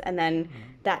resources. And then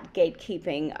that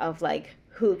gatekeeping of like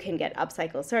who can get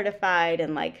upcycle certified,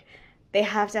 and like they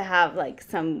have to have like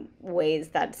some ways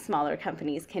that smaller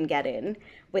companies can get in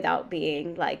without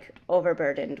being like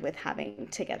overburdened with having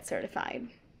to get certified.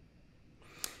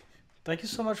 Thank you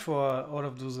so much for all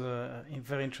of those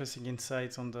very interesting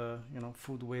insights on the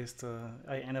food waste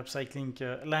and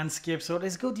upcycling landscape. So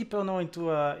let's go deeper now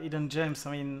into Hidden Gems.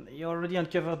 I mean, you already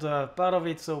uncovered part of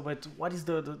it. So, but what is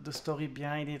the story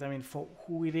behind it? I mean, for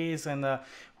who it is, and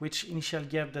which initial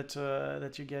gap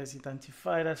that you guys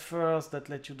identified at first that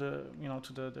led you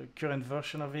to the current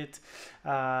version of it.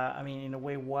 I mean, in a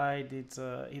way, why did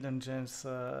Hidden Gems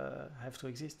have to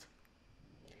exist?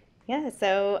 Yeah,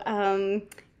 so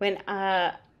when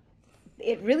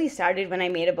it really started when I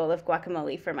made a bowl of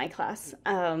guacamole for my class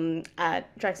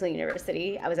at Drexel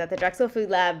University. I was at the Drexel Food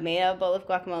Lab, made a bowl of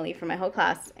guacamole for my whole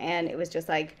class, and it was just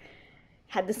like,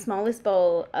 had the smallest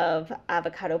bowl of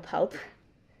avocado pulp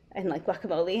and like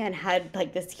guacamole, and had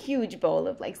like this huge bowl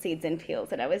of like seeds and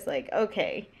peels. And I was like,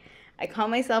 okay, I call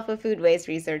myself a food waste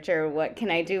researcher. What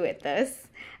can I do with this?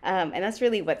 And that's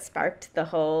really what sparked the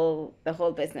whole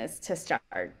business to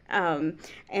start.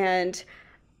 And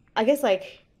I guess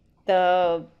like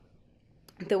the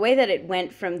way that it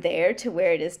went from there to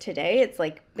where it is today, it's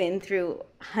like been through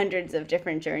hundreds of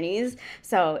different journeys.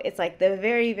 So it's like the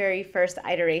very, very first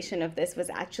iteration of this was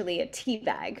actually a tea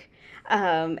bag.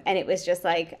 And it was just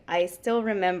like, I still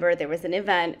remember there was an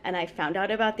event, and I found out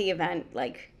about the event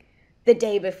like the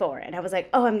day before, and I was like,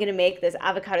 oh, I'm gonna make this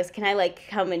avocados. Can I like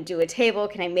come and do a table?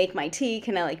 Can I make my tea?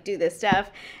 Can I like do this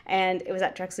stuff? And it was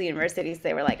at Drexel University, so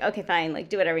they were like, okay, fine, like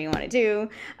do whatever you want to do.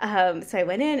 So I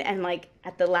went in and like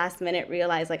at the last minute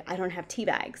realized like I don't have tea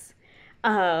bags.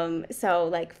 So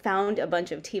like found a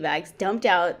bunch of tea bags, dumped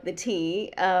out the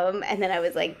tea, and then I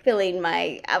was like filling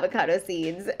my avocado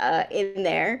seeds in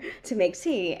there to make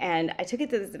tea. And I took it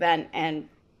to this event, and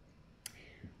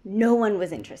no one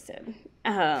was interested.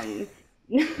 Um,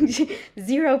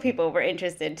 Zero people were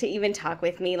interested to even talk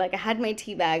with me. Like I had my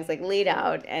tea bags like laid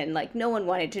out, and like no one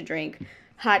wanted to drink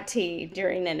hot tea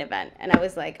during an event. And I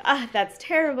was like, that's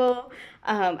terrible.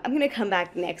 I'm gonna come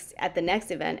back at the next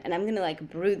event, and I'm gonna like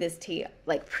brew this tea,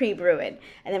 like pre-brew it,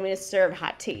 and then I'm gonna serve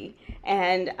hot tea.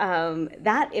 And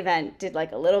that event did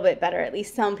like a little bit better. At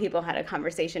least some people had a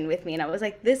conversation with me, and I was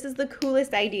like, this is the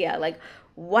coolest idea. Like,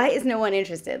 why is no one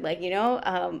interested? Like,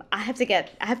 I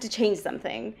have to change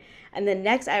something. And then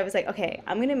next I was like, okay,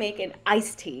 I'm gonna make an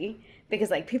iced tea, because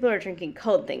like people are drinking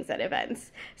cold things at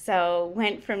events. So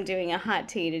went from doing a hot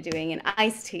tea to doing an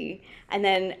iced tea. And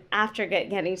then after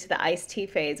getting to the iced tea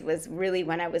phase was really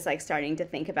when I was like starting to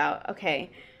think about,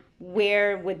 okay,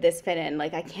 where would this fit in?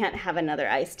 Like I can't have another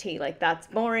iced tea. Like that's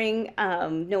boring.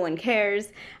 No one cares.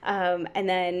 And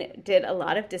then did a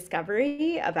lot of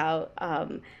discovery about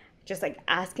just like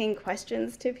asking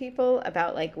questions to people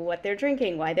about like what they're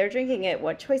drinking, why they're drinking it,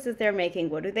 what choices they're making,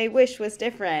 what do they wish was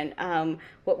different,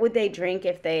 what would they drink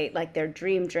if they like their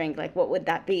dream drink, like what would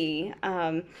that be?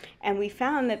 And we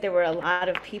found that there were a lot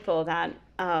of people that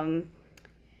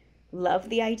love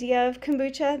the idea of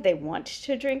kombucha. They want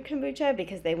to drink kombucha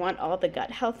because they want all the gut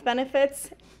health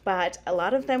benefits, but a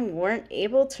lot of them weren't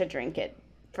able to drink it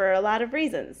for a lot of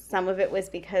reasons. Some of it was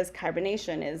because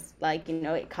carbonation is like,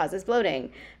 it causes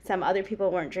bloating. Some other people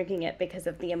weren't drinking it because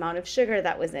of the amount of sugar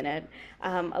that was in it.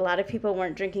 A lot of people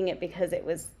weren't drinking it because it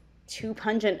was too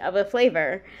pungent of a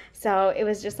flavor. So it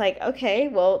was just like, okay,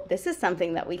 well, this is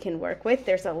something that we can work with.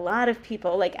 There's a lot of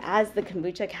people, like as the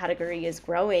kombucha category is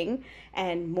growing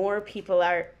and more people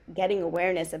are getting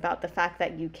awareness about the fact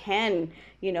that you can,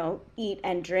 eat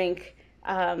and drink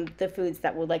the foods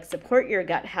that will like support your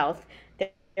gut health,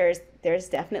 there's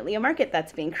definitely a market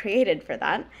that's being created for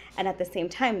that. And at the same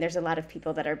time, there's a lot of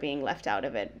people that are being left out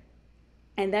of it.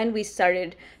 And then we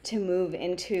started to move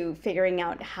into figuring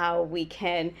out how we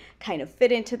can kind of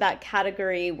fit into that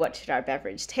category. What should our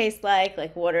beverage taste like?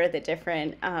 Like, what are the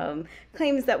different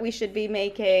claims that we should be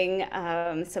making?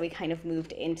 So we kind of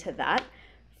moved into that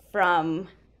from,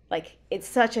 like, it's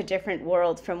such a different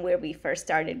world from where we first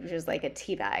started, which was like a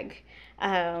tea bag.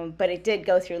 But it did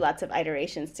go through lots of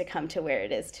iterations to come to where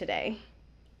it is today.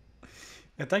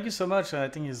 Yeah, thank you so much. I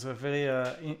think it's a very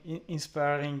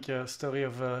inspiring story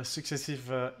of successive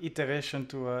iteration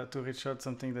to reach out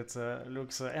something that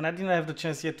looks. And I didn't have the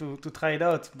chance yet to try it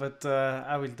out, but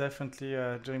I will definitely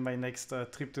during my next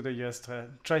trip to the US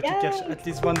try to catch at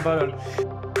least one bottle.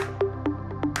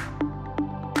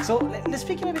 So So let's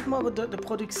speak a bit more about the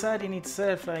product side in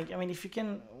itself. Like, I mean, if you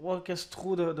can walk us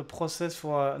through the process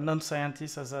for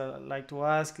non-scientists, as I like to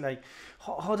ask, like,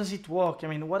 how does it work? I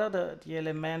mean, what are the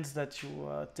elements that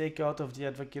you take out of the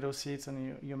avocado seeds?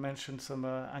 And you mentioned some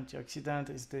antioxidant.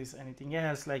 Is there anything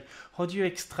else? Like, how do you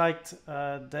extract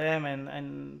them?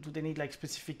 And do they need like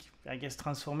specific, I guess,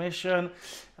 transformation?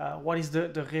 What is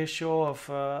the ratio of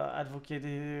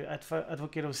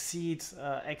avocado seeds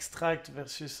extract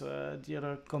versus the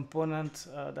other components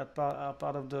that are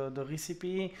part of the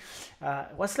recipe?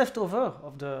 What's left over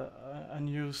of the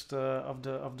unused of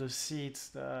the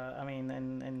seeds? I mean,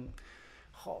 and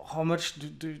how much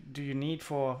do you need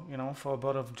for a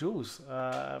bottle of juice?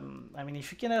 I mean,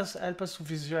 if you can help us to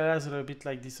visualize a little bit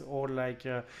like this whole like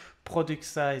product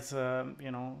size,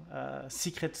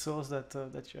 secret sauce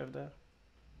that you have there.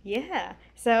 Yeah.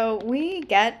 So we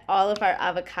get all of our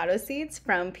avocado seeds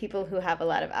from people who have a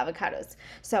lot of avocados.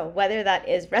 So whether that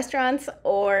is restaurants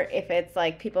or if it's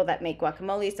like people that make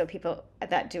guacamole, so people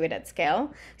that do it at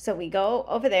scale. So we go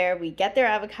over there, we get their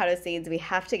avocado seeds, we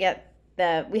have to get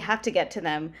to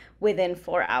them within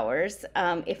 4 hours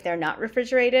if they're not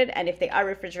refrigerated, and if they are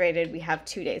refrigerated, we have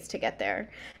 2 days to get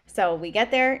there. So we get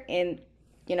there in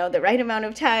the right amount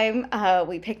of time.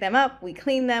 We pick them up, we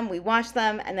clean them, we wash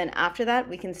them, and then after that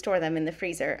we can store them in the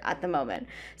freezer at the moment.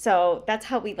 So that's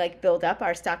how we like build up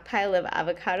our stockpile of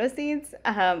avocado seeds.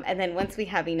 And then once we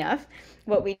have enough,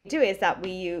 what we do is that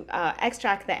we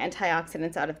extract the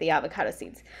antioxidants out of the avocado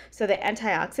seeds. So the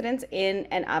antioxidants in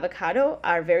an avocado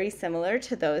are very similar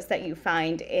to those that you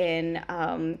find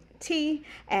in tea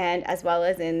and as well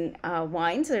as in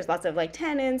wine. So there's lots of like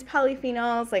tannins,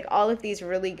 polyphenols, like all of these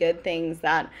really good things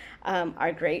that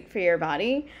are great for your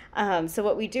body. So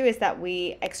what we do is that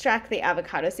we extract the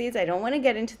avocado seeds. I don't want to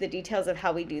get into the details of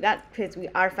how we do that because we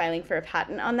are filing for a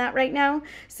patent on that right now.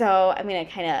 So I'm going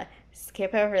to kind of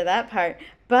skip over that part.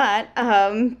 But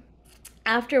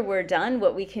after we're done,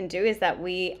 what we can do is that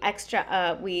we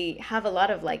have a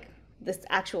lot of like this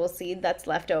actual seed that's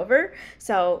left over.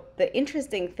 So the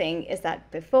interesting thing is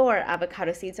that before,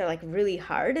 avocado seeds are like really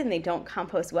hard and they don't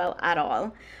compost well at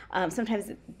all. Sometimes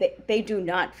they do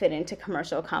not fit into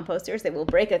commercial composters. They will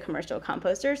break a commercial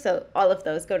composter. So all of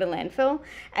those go to landfill.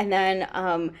 And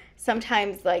then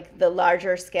sometimes like the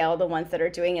larger scale, the ones that are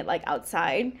doing it like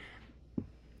outside,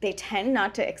 they tend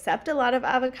not to accept a lot of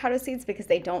avocado seeds because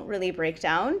they don't really break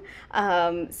down.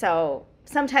 So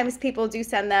sometimes people do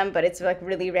send them, but it's like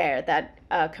really rare that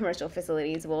commercial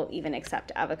facilities will even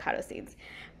accept avocado seeds.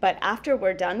 But after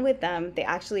we're done with them, they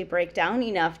actually break down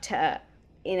enough to,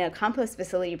 in a compost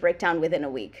facility, break down within a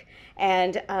week.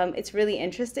 And it's really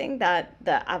interesting that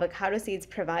the avocado seeds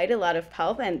provide a lot of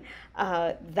pulp, and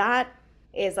that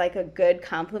is like a good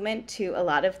complement to a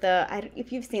lot of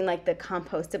if you've seen like the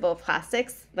compostable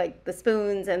plastics, like the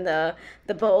spoons and the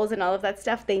bowls and all of that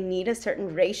stuff, they need a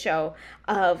certain ratio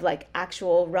of like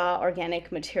actual raw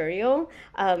organic material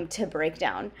to break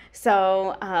down.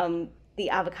 So the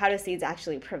avocado seeds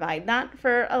actually provide that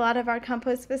for a lot of our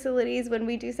compost facilities when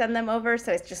we do send them over.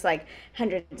 So it's just like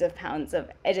hundreds of pounds of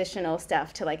additional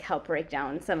stuff to like help break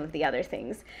down some of the other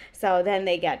things. So then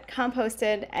they get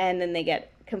composted and then they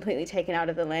get completely taken out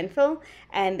of the landfill,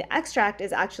 and the extract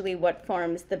is actually what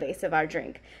forms the base of our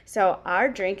drink. So our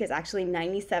drink is actually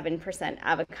 97%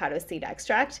 avocado seed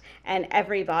extract, and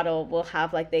every bottle will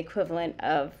have like the equivalent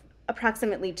of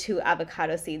approximately 2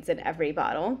 avocado seeds in every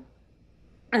bottle.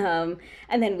 And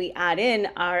then we add in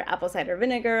our apple cider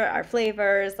vinegar, our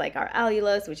flavors, like our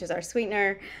allulose, which is our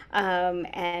sweetener,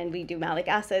 and we do malic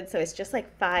acid. So it's just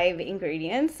like 5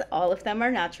 ingredients. All of them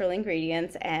are natural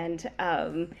ingredients, and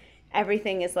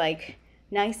everything is like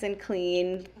nice and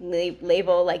clean,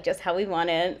 label like just how we want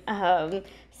it.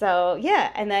 So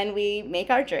yeah, and then we make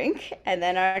our drink, and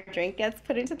then our drink gets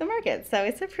put into the market. So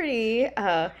it's a pretty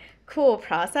cool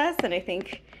process, and I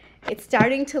think it's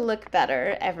starting to look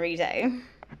better every day.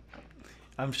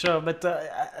 I'm sure, but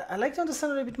I'd like to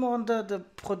understand a little bit more on the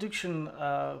production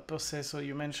per se. So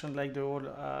you mentioned like the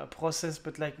whole process,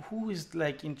 but like who is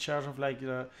like in charge of like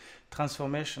the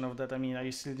transformation of that? I mean, are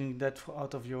you still doing that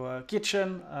out of your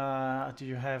kitchen? Do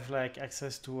you have like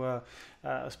access to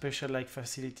special like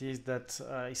facilities that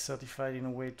is certified in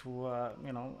a way to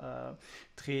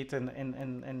treat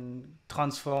and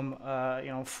transform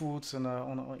foods in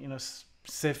a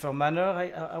safer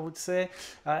manner, I would say.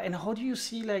 And how do you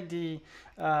see like the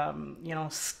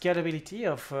scalability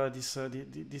of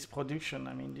this production?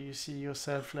 I mean, do you see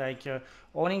yourself like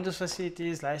owning those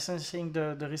facilities, licensing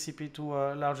the recipe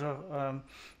to larger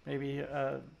maybe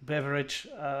beverage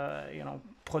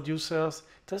producers?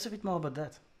 Tell us a bit more about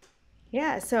that.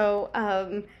 Yeah, so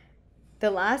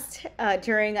the last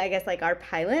during, I guess, like our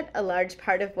pilot, a large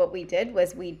part of what we did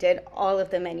was we did all of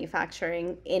the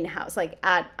manufacturing in-house. Like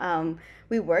at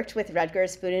we worked with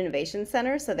Rutgers Food Innovation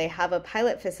Center, so they have a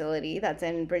pilot facility that's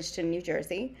in Bridgeton, New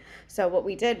Jersey. So what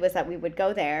we did was that we would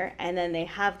go there, and then they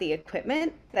have the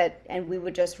equipment that, and we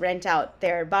would just rent out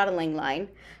their bottling line.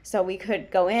 So we could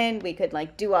go in, we could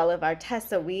like do all of our tests.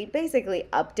 So we basically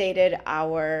updated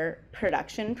our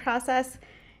production process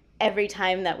every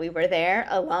time that we were there,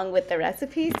 along with the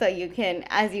recipe. So you can,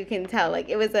 as you can tell, like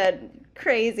it was a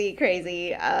crazy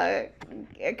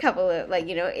a couple of, like,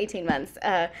 18 months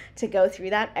to go through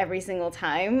that every single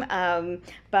time.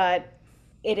 But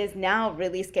it is now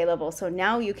really scalable. So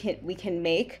now we can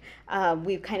make,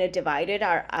 we've kind of divided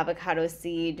our avocado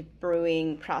seed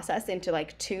brewing process into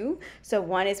like two. So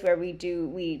one is where we do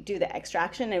the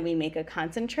extraction and we make a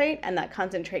concentrate, and that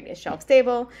concentrate is shelf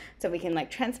stable, so we can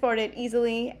like transport it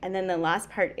easily. And then the last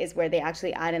part is where they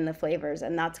actually add in the flavors,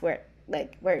 and that's where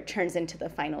it turns into the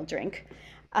final drink.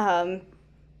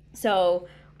 So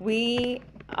we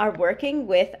are working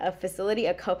with a facility,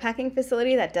 a co-packing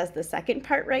facility that does the second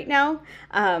part right now.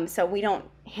 So we don't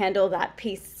handle that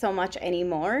piece so much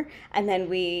anymore. And then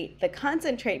the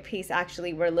concentrate piece,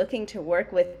 actually, we're looking to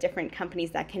work with different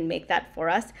companies that can make that for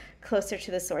us closer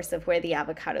to the source of where the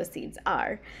avocado seeds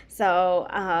are. So,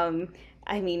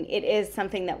 I mean, it is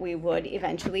something that we would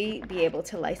eventually be able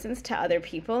to license to other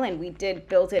people, and we did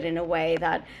build it in a way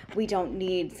that we don't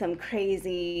need some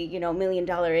crazy, $1 million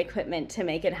equipment to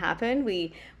make it happen.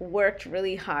 We worked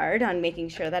really hard on making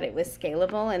sure that it was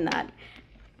scalable, and that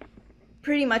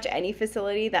pretty much any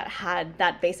facility that had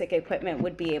that basic equipment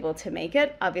would be able to make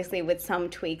it, obviously with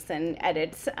some tweaks and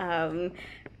edits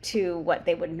to what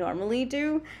they would normally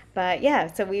do. But yeah,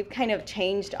 so we've kind of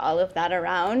changed all of that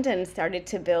around and started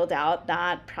to build out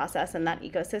that process and that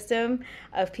ecosystem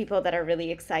of people that are really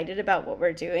excited about what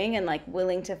we're doing and like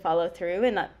willing to follow through.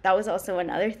 And that was also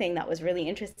another thing that was really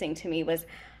interesting to me, was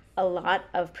a lot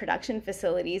of production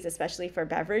facilities, especially for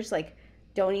beverage, like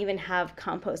don't even have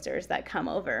composters that come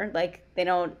over. Like they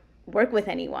don't work with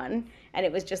anyone. And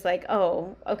it was just like,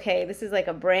 oh, okay, this is like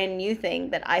a brand new thing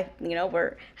that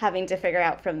we're having to figure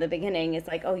out from the beginning. It's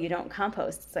like, oh, you don't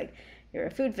compost. It's like, you're a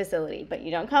food facility, but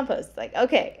you don't compost. It's like,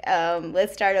 okay,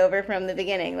 let's start over from the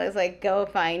beginning. Let's like go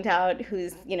find out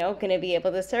who's, going to be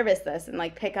able to service this and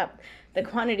like pick up the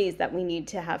quantities that we need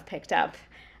to have picked up.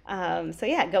 So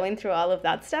yeah, going through all of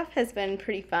that stuff has been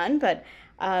pretty fun, but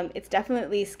it's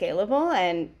definitely scalable,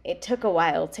 and it took a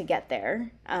while to get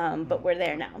there, but we're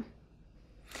there now.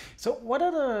 So what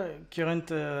are the current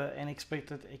and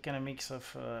expected economics of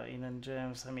Hidden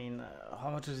Gems? I mean,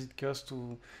 how much does it cost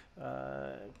to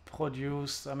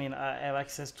produce? I mean, I have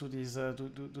access to these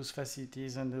those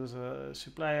facilities and those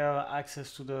supplier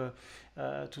access to the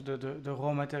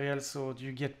raw materials. So do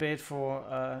you get paid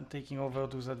for taking over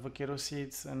those avocado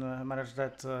seeds and manage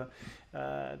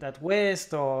that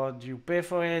waste, or do you pay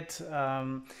for it? I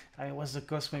mean, what's the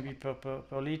cost maybe per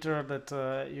liter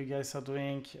that you guys are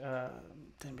doing?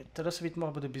 Tell us a bit more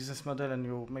about the business model and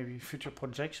your maybe future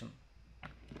projection.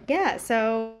 Yeah,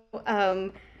 so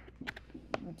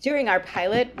during our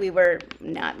pilot, we were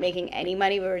not making any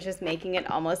money. We were just making it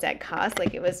almost at cost.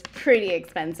 Like it was pretty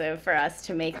expensive for us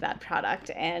to make that product.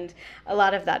 And a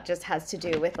lot of that just has to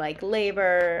do with like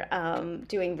labor,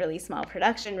 doing really small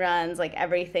production runs. Like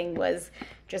everything was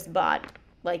just bought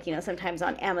like, sometimes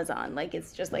on Amazon. Like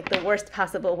it's just like the worst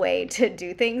possible way to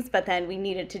do things, but then we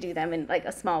needed to do them in like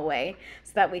a small way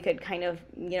so that we could kind of,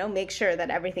 make sure that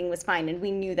everything was fine. And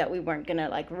we knew that we weren't gonna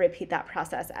like repeat that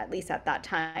process, at least at that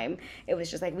time. It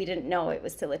was just like, we didn't know it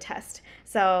was still a test.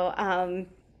 So,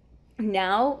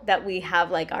 now that we have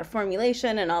like our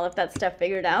formulation and all of that stuff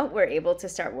figured out, we're able to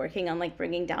start working on like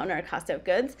bringing down our cost of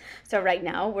goods. So right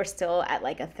now we're still at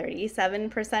like a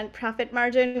 37% profit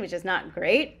margin, which is not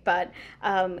great, but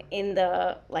in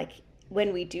the like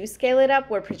when we do scale it up,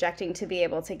 we're projecting to be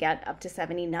able to get up to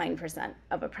 79%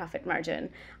 of a profit margin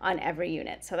on every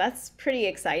unit. So that's pretty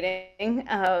exciting,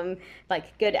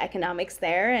 like good economics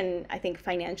there, and I think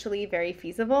financially very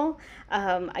feasible.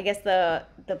 I guess the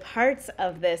parts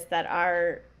of this that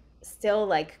are still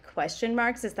like question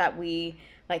marks is that we,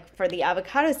 like for the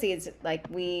avocado seeds, like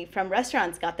we from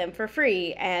restaurants got them for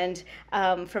free, and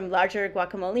from larger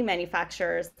guacamole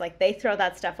manufacturers, like they throw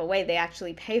that stuff away. They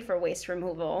actually pay for waste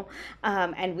removal,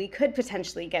 and we could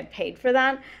potentially get paid for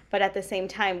that. But at the same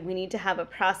time, we need to have a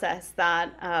process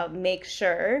that makes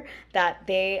sure that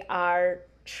they are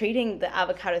treating the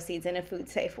avocado seeds in a food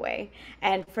safe way.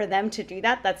 And for them to do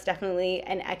that, that's definitely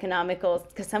an economical,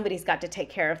 because somebody's got to take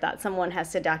care of that. Someone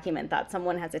has to document that.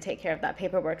 Someone has to take care of that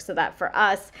paperwork, so that for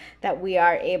us, that we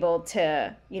are able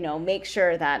to, make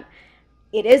sure that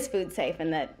it is food safe,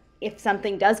 and that if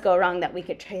something does go wrong, that we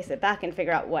could trace it back and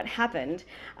figure out what happened.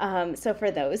 So for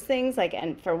those things, like,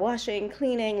 and for washing,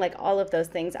 cleaning, like all of those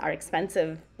things are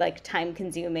expensive, like time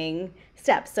consuming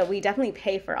steps. So we definitely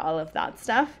pay for all of that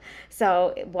stuff.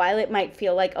 So while it might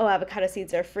feel like, oh, avocado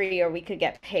seeds are free, or we could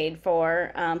get paid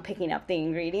for picking up the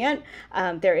ingredient,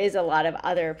 there is a lot of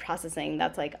other processing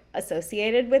that's like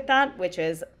associated with that, which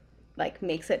is like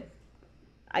makes it,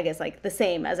 I guess, like the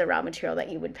same as a raw material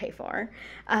that you would pay for.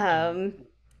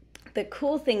 The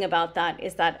cool thing about that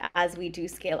is that as we do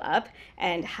scale up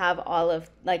and have all of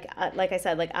like I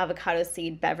said, like avocado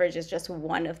seed beverage is just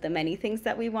one of the many things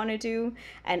that we want to do,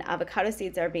 and avocado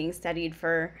seeds are being studied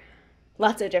for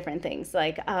lots of different things.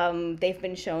 Like they've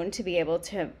been shown to be able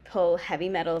to pull heavy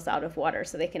metals out of water,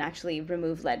 so they can actually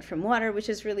remove lead from water, which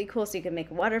is really cool. So you can make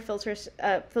a water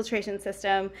filtration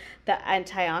system. The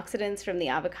antioxidants from the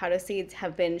avocado seeds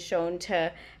have been shown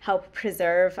to help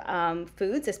preserve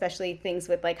foods, especially things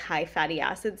with like high fatty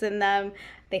acids in them.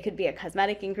 They could be a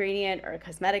cosmetic ingredient or a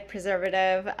cosmetic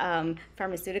preservative.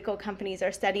 Pharmaceutical companies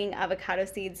are studying avocado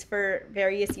seeds for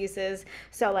various uses.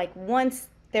 So like once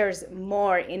there's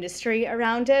more industry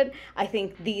around it, I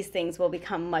think these things will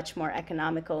become much more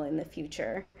economical in the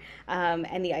future.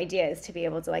 And the idea is to be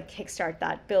able to like kickstart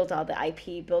that, build all the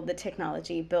IP, build the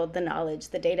technology, build the knowledge,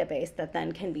 the database that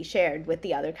then can be shared with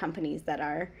the other companies that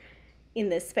are in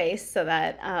this space, so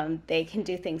that they can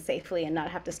do things safely and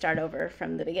not have to start over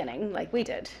from the beginning like we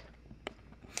did.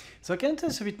 So can you tell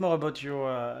us a bit more about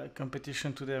your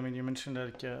competition today? I mean, you mentioned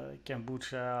that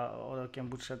kombucha, other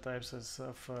kombucha types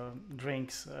of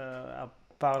drinks are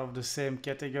part of the same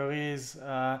categories.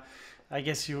 I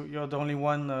guess you're the only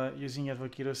one using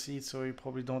avocado seeds, so you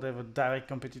probably don't have a direct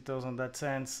competitors on that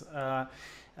sense.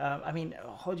 I mean,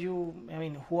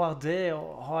 who are they,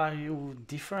 or how are you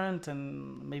different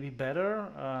and maybe better?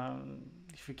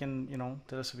 If you can,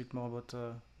 tell us a bit more about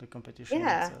the competition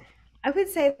Yeah. itself. I would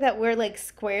say that we're like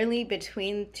squarely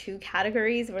between two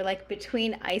categories. We're like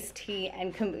between iced tea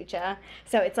and kombucha.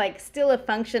 So it's like still a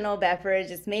functional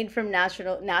beverage. It's made from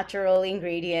natural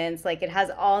ingredients. Like it has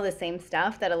all the same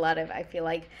stuff that a lot of, I feel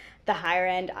like, the higher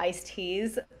end iced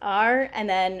teas are. And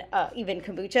then even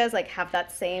kombuchas like have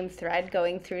that same thread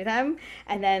going through them.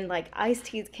 And then like iced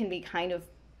teas can be kind of,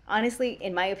 honestly,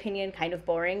 in my opinion, kind of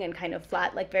boring and kind of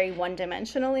flat, like very one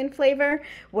dimensional in flavor,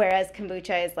 whereas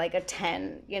kombucha is like a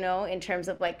 10, in terms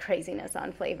of like craziness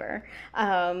on flavor.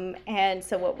 And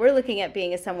so what we're looking at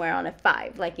being is somewhere on a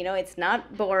 5. Like, it's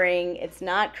not boring, it's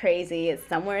not crazy, it's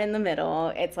somewhere in the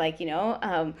middle. It's like,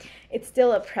 it's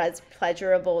still a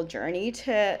pleasurable journey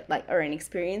to like, or an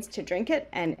experience to drink it.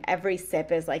 And every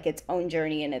sip is like its own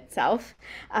journey in itself,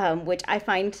 which I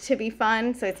find to be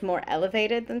fun. So it's more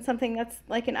elevated than something that's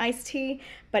like an iced tea,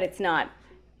 but it's not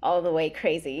all the way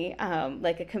crazy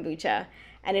like a kombucha.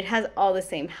 And it has all the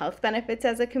same health benefits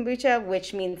as a kombucha,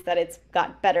 which means that it's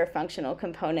got better functional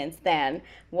components than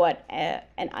what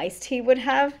an iced tea would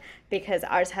have, because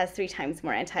ours has 3 times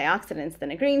more antioxidants than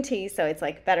a green tea. So it's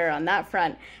like better on that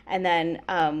front. And then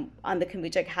on the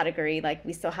kombucha category, like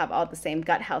we still have all the same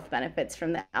gut health benefits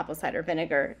from the apple cider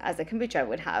vinegar as a kombucha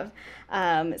would have.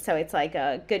 So it's like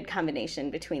a good combination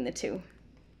between the two.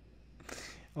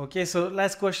 Okay, so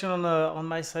last question on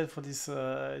my side for this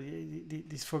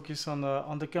focus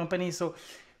on the company. So,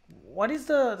 what is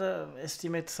the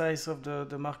estimate size of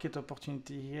the market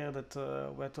opportunity here that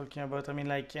we're talking about? I mean,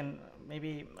 like, and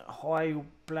maybe how are you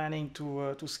planning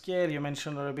to scale? You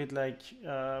mentioned a little bit like,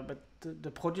 but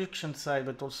the production side,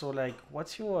 but also like,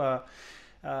 what's your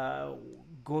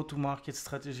go-to-market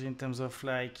strategy in terms of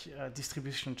like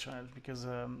distribution channel? Because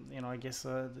I guess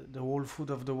the whole food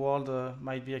of the world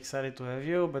might be excited to have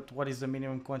you, but what is the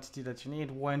minimum quantity that you need?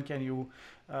 When can you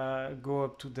go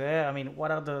up to there? I mean,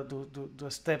 what are the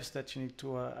steps that you need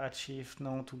to achieve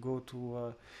now to go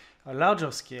to a larger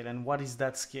scale, and what is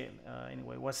that scale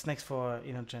anyway? What's next for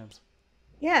Hidden Gems?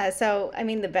 Yeah, so I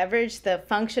mean, the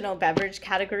functional beverage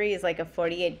category is like a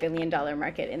 $48 billion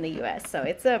market in the US. So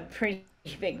it's a pretty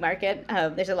big market.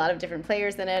 There's a lot of different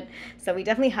players in it. So we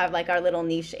definitely have like our little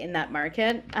niche in that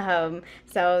market.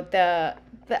 So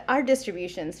our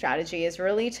distribution strategy is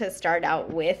really to start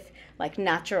out with like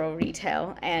natural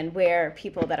retail, and where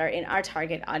people that are in our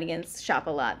target audience shop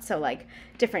a lot. So like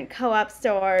different co-op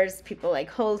stores, people like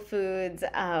Whole Foods.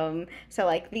 So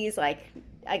like these like,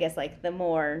 I guess like the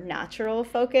more natural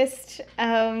focused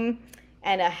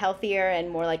and a healthier and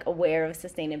more like aware of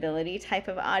sustainability type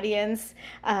of audience.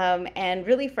 And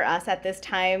really for us at this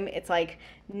time, it's like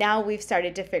now we've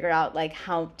started to figure out like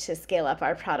how to scale up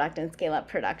our product and scale up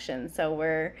production. So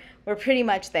we're pretty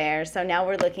much there. So now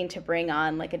we're looking to bring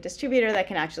on like a distributor that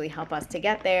can actually help us to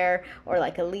get there, or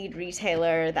like a lead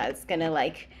retailer that's gonna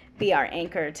like be our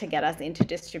anchor to get us into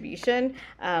distribution,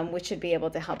 which should be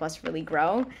able to help us really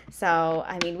grow. So,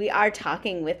 I mean, we are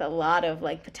talking with a lot of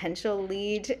like potential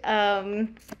lead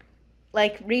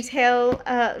like retail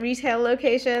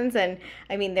locations. And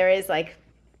I mean, there is like,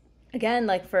 again,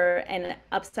 like for an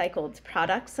upcycled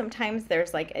product, sometimes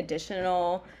there's like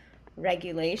additional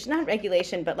regulation, not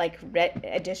regulation, but like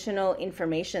additional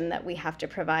information that we have to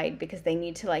provide, because they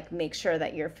need to like make sure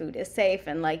that your food is safe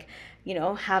and like, you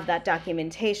know, have that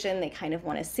documentation. They kind of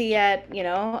want to see it, you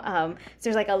know. So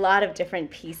there's like a lot of different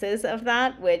pieces of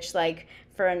that, which like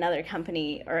for another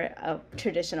company or a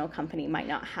traditional company might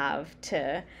not have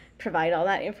to provide all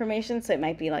that information. So it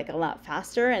might be like a lot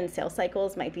faster, and sales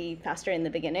cycles might be faster in the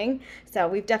beginning. So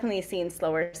we've definitely seen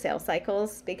slower sales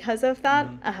cycles because of that.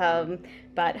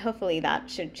 But hopefully that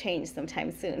should change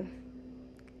sometime soon.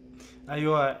 Are you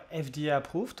FDA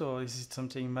approved, or is it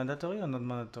something mandatory or not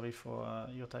mandatory for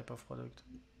your type of product?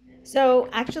 So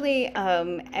actually,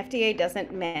 FDA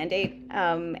doesn't mandate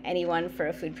anyone for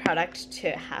a food product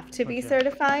to have to be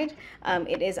certified.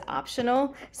 It is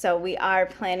optional. So we are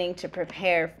planning to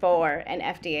prepare for an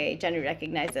FDA generally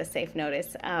recognized as safe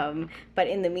notice. But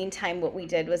in the meantime, what we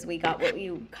did was we got what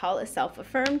you call a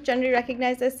self-affirmed generally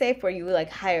recognized as safe, where you like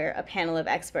hire a panel of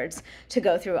experts to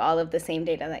go through all of the same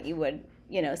data that you would,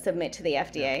 you know, submit to the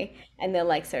FDA, and they'll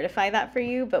like certify that for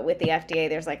you. But with the FDA,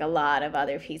 there's like a lot of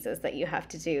other pieces that you have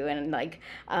to do, and like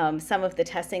some of the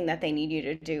testing that they need you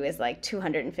to do is like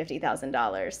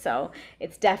 $250,000. So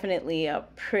it's definitely a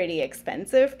pretty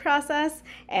expensive process,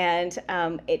 and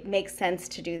it makes sense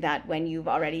to do that when you've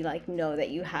already like know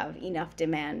that you have enough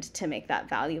demand to make that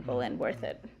valuable and worth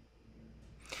it.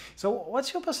 So,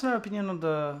 what's your personal opinion on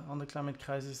the climate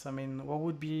crisis? I mean, what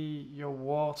would be your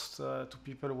words to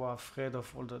people who are afraid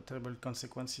of all the terrible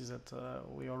consequences that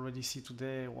we already see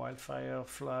today: wildfire,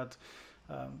 flood,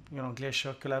 you know,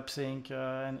 glacier collapsing,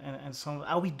 and so on?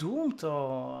 Are we doomed,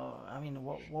 or I mean,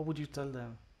 what would you tell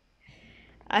them?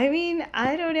 I mean,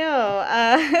 I don't know.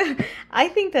 I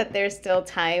think that there's still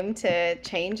time to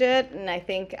change it, and I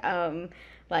think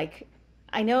like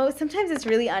I know sometimes it's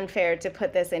really unfair to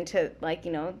put this into like,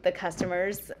 you know, the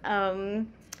customers on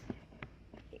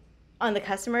the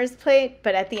customer's plate,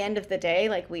 but at the end of the day,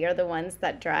 like we are the ones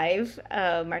that drive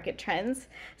market trends.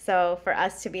 So for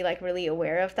us to be like really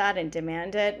aware of that and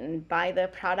demand it and buy the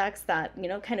products that, you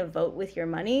know, kind of vote with your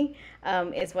money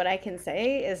is what I can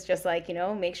say, is just like, you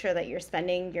know, make sure that you're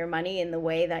spending your money in the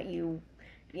way that you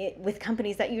with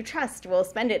companies that you trust will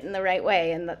spend it in the right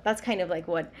way. And that's kind of like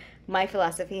what my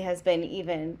philosophy has been,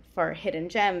 even for Hidden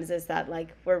Gems, is that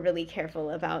like we're really careful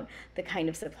about the kind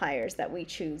of suppliers that we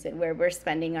choose and where we're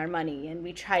spending our money, and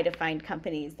we try to find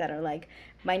companies that are like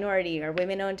minority or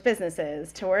women-owned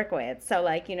businesses to work with. So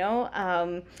like, you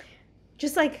know,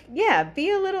 just like, yeah,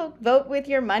 be a little vote with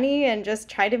your money and just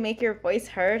try to make your voice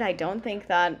heard. I don't think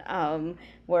that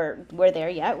we're there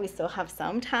yet. We still have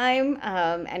some time,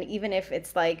 and even if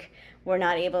it's like we're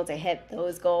not able to hit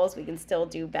those goals, we can still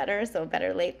do better. So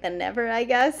better late than never, I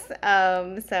guess.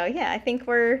 So yeah, I think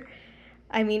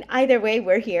I mean, either way,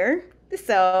 we're here.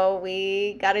 So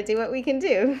we got to do what we can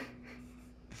do.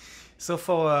 So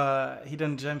for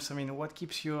Hidden Gems, I mean, what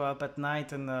keeps you up at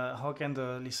night, and how can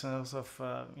the listeners of,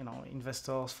 you know,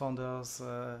 investors, founders,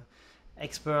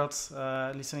 experts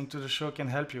listening to the show can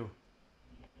help you?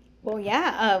 Well,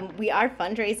 yeah, we are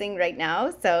fundraising right now,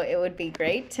 so it would be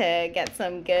great to get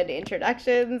some good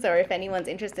introductions, or if anyone's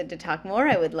interested to talk more,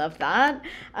 I would love that.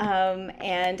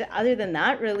 And other than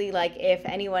that, really, like if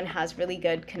anyone has really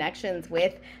good connections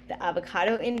with the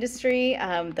avocado industry,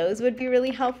 those would be really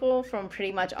helpful from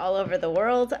pretty much all over the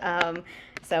world.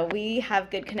 So we have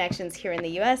good connections here in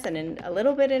the US and in a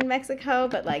little bit in Mexico,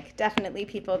 but like definitely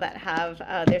people that have,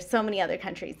 there's so many other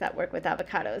countries that work with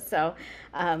avocados. So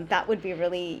that would be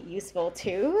really useful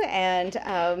too. And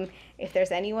if there's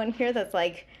anyone here that's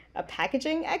like a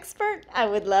packaging expert, I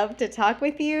would love to talk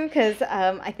with you, because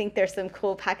I think there's some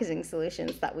cool packaging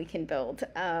solutions that we can build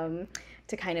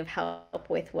to kind of help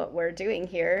with what we're doing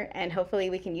here. And hopefully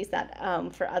we can use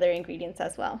that for other ingredients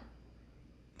as well.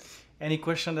 Any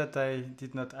question that I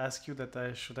did not ask you that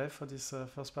I should have for this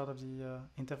first part of the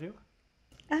interview?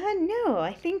 No,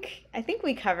 I think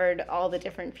we covered all the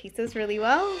different pieces really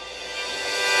well.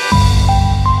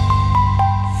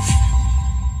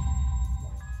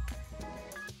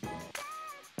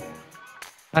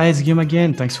 Hi, it's Guillaume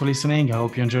again. Thanks for listening. I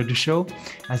hope you enjoyed the show.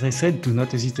 As I said, do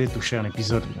not hesitate to share an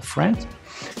episode with a friend.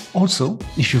 Also,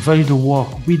 if you value the work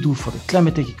we do for the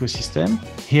climate tech ecosystem,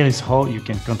 here is how you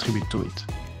can contribute to it.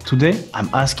 Today, I'm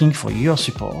asking for your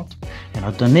support and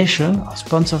a donation or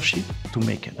sponsorship to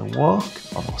make the work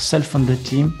of our self-funded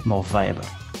team more viable.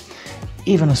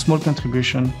 Even a small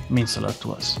contribution means a lot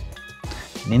to us.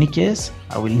 In any case,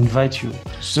 I will invite you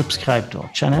to subscribe to our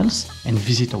channels and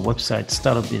visit our website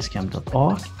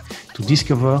startupbasecamp.org to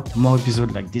discover more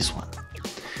episodes like this one.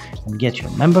 And get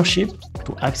your membership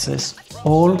to access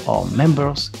all our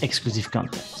members' exclusive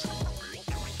content.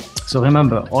 So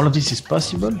remember, all of this is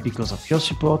possible because of your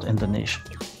support and donation.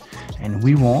 And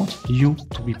we want you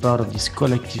to be part of this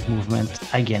collective movement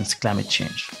against climate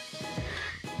change.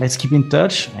 Let's keep in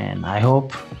touch, and I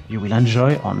hope you will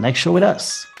enjoy our next show with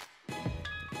us.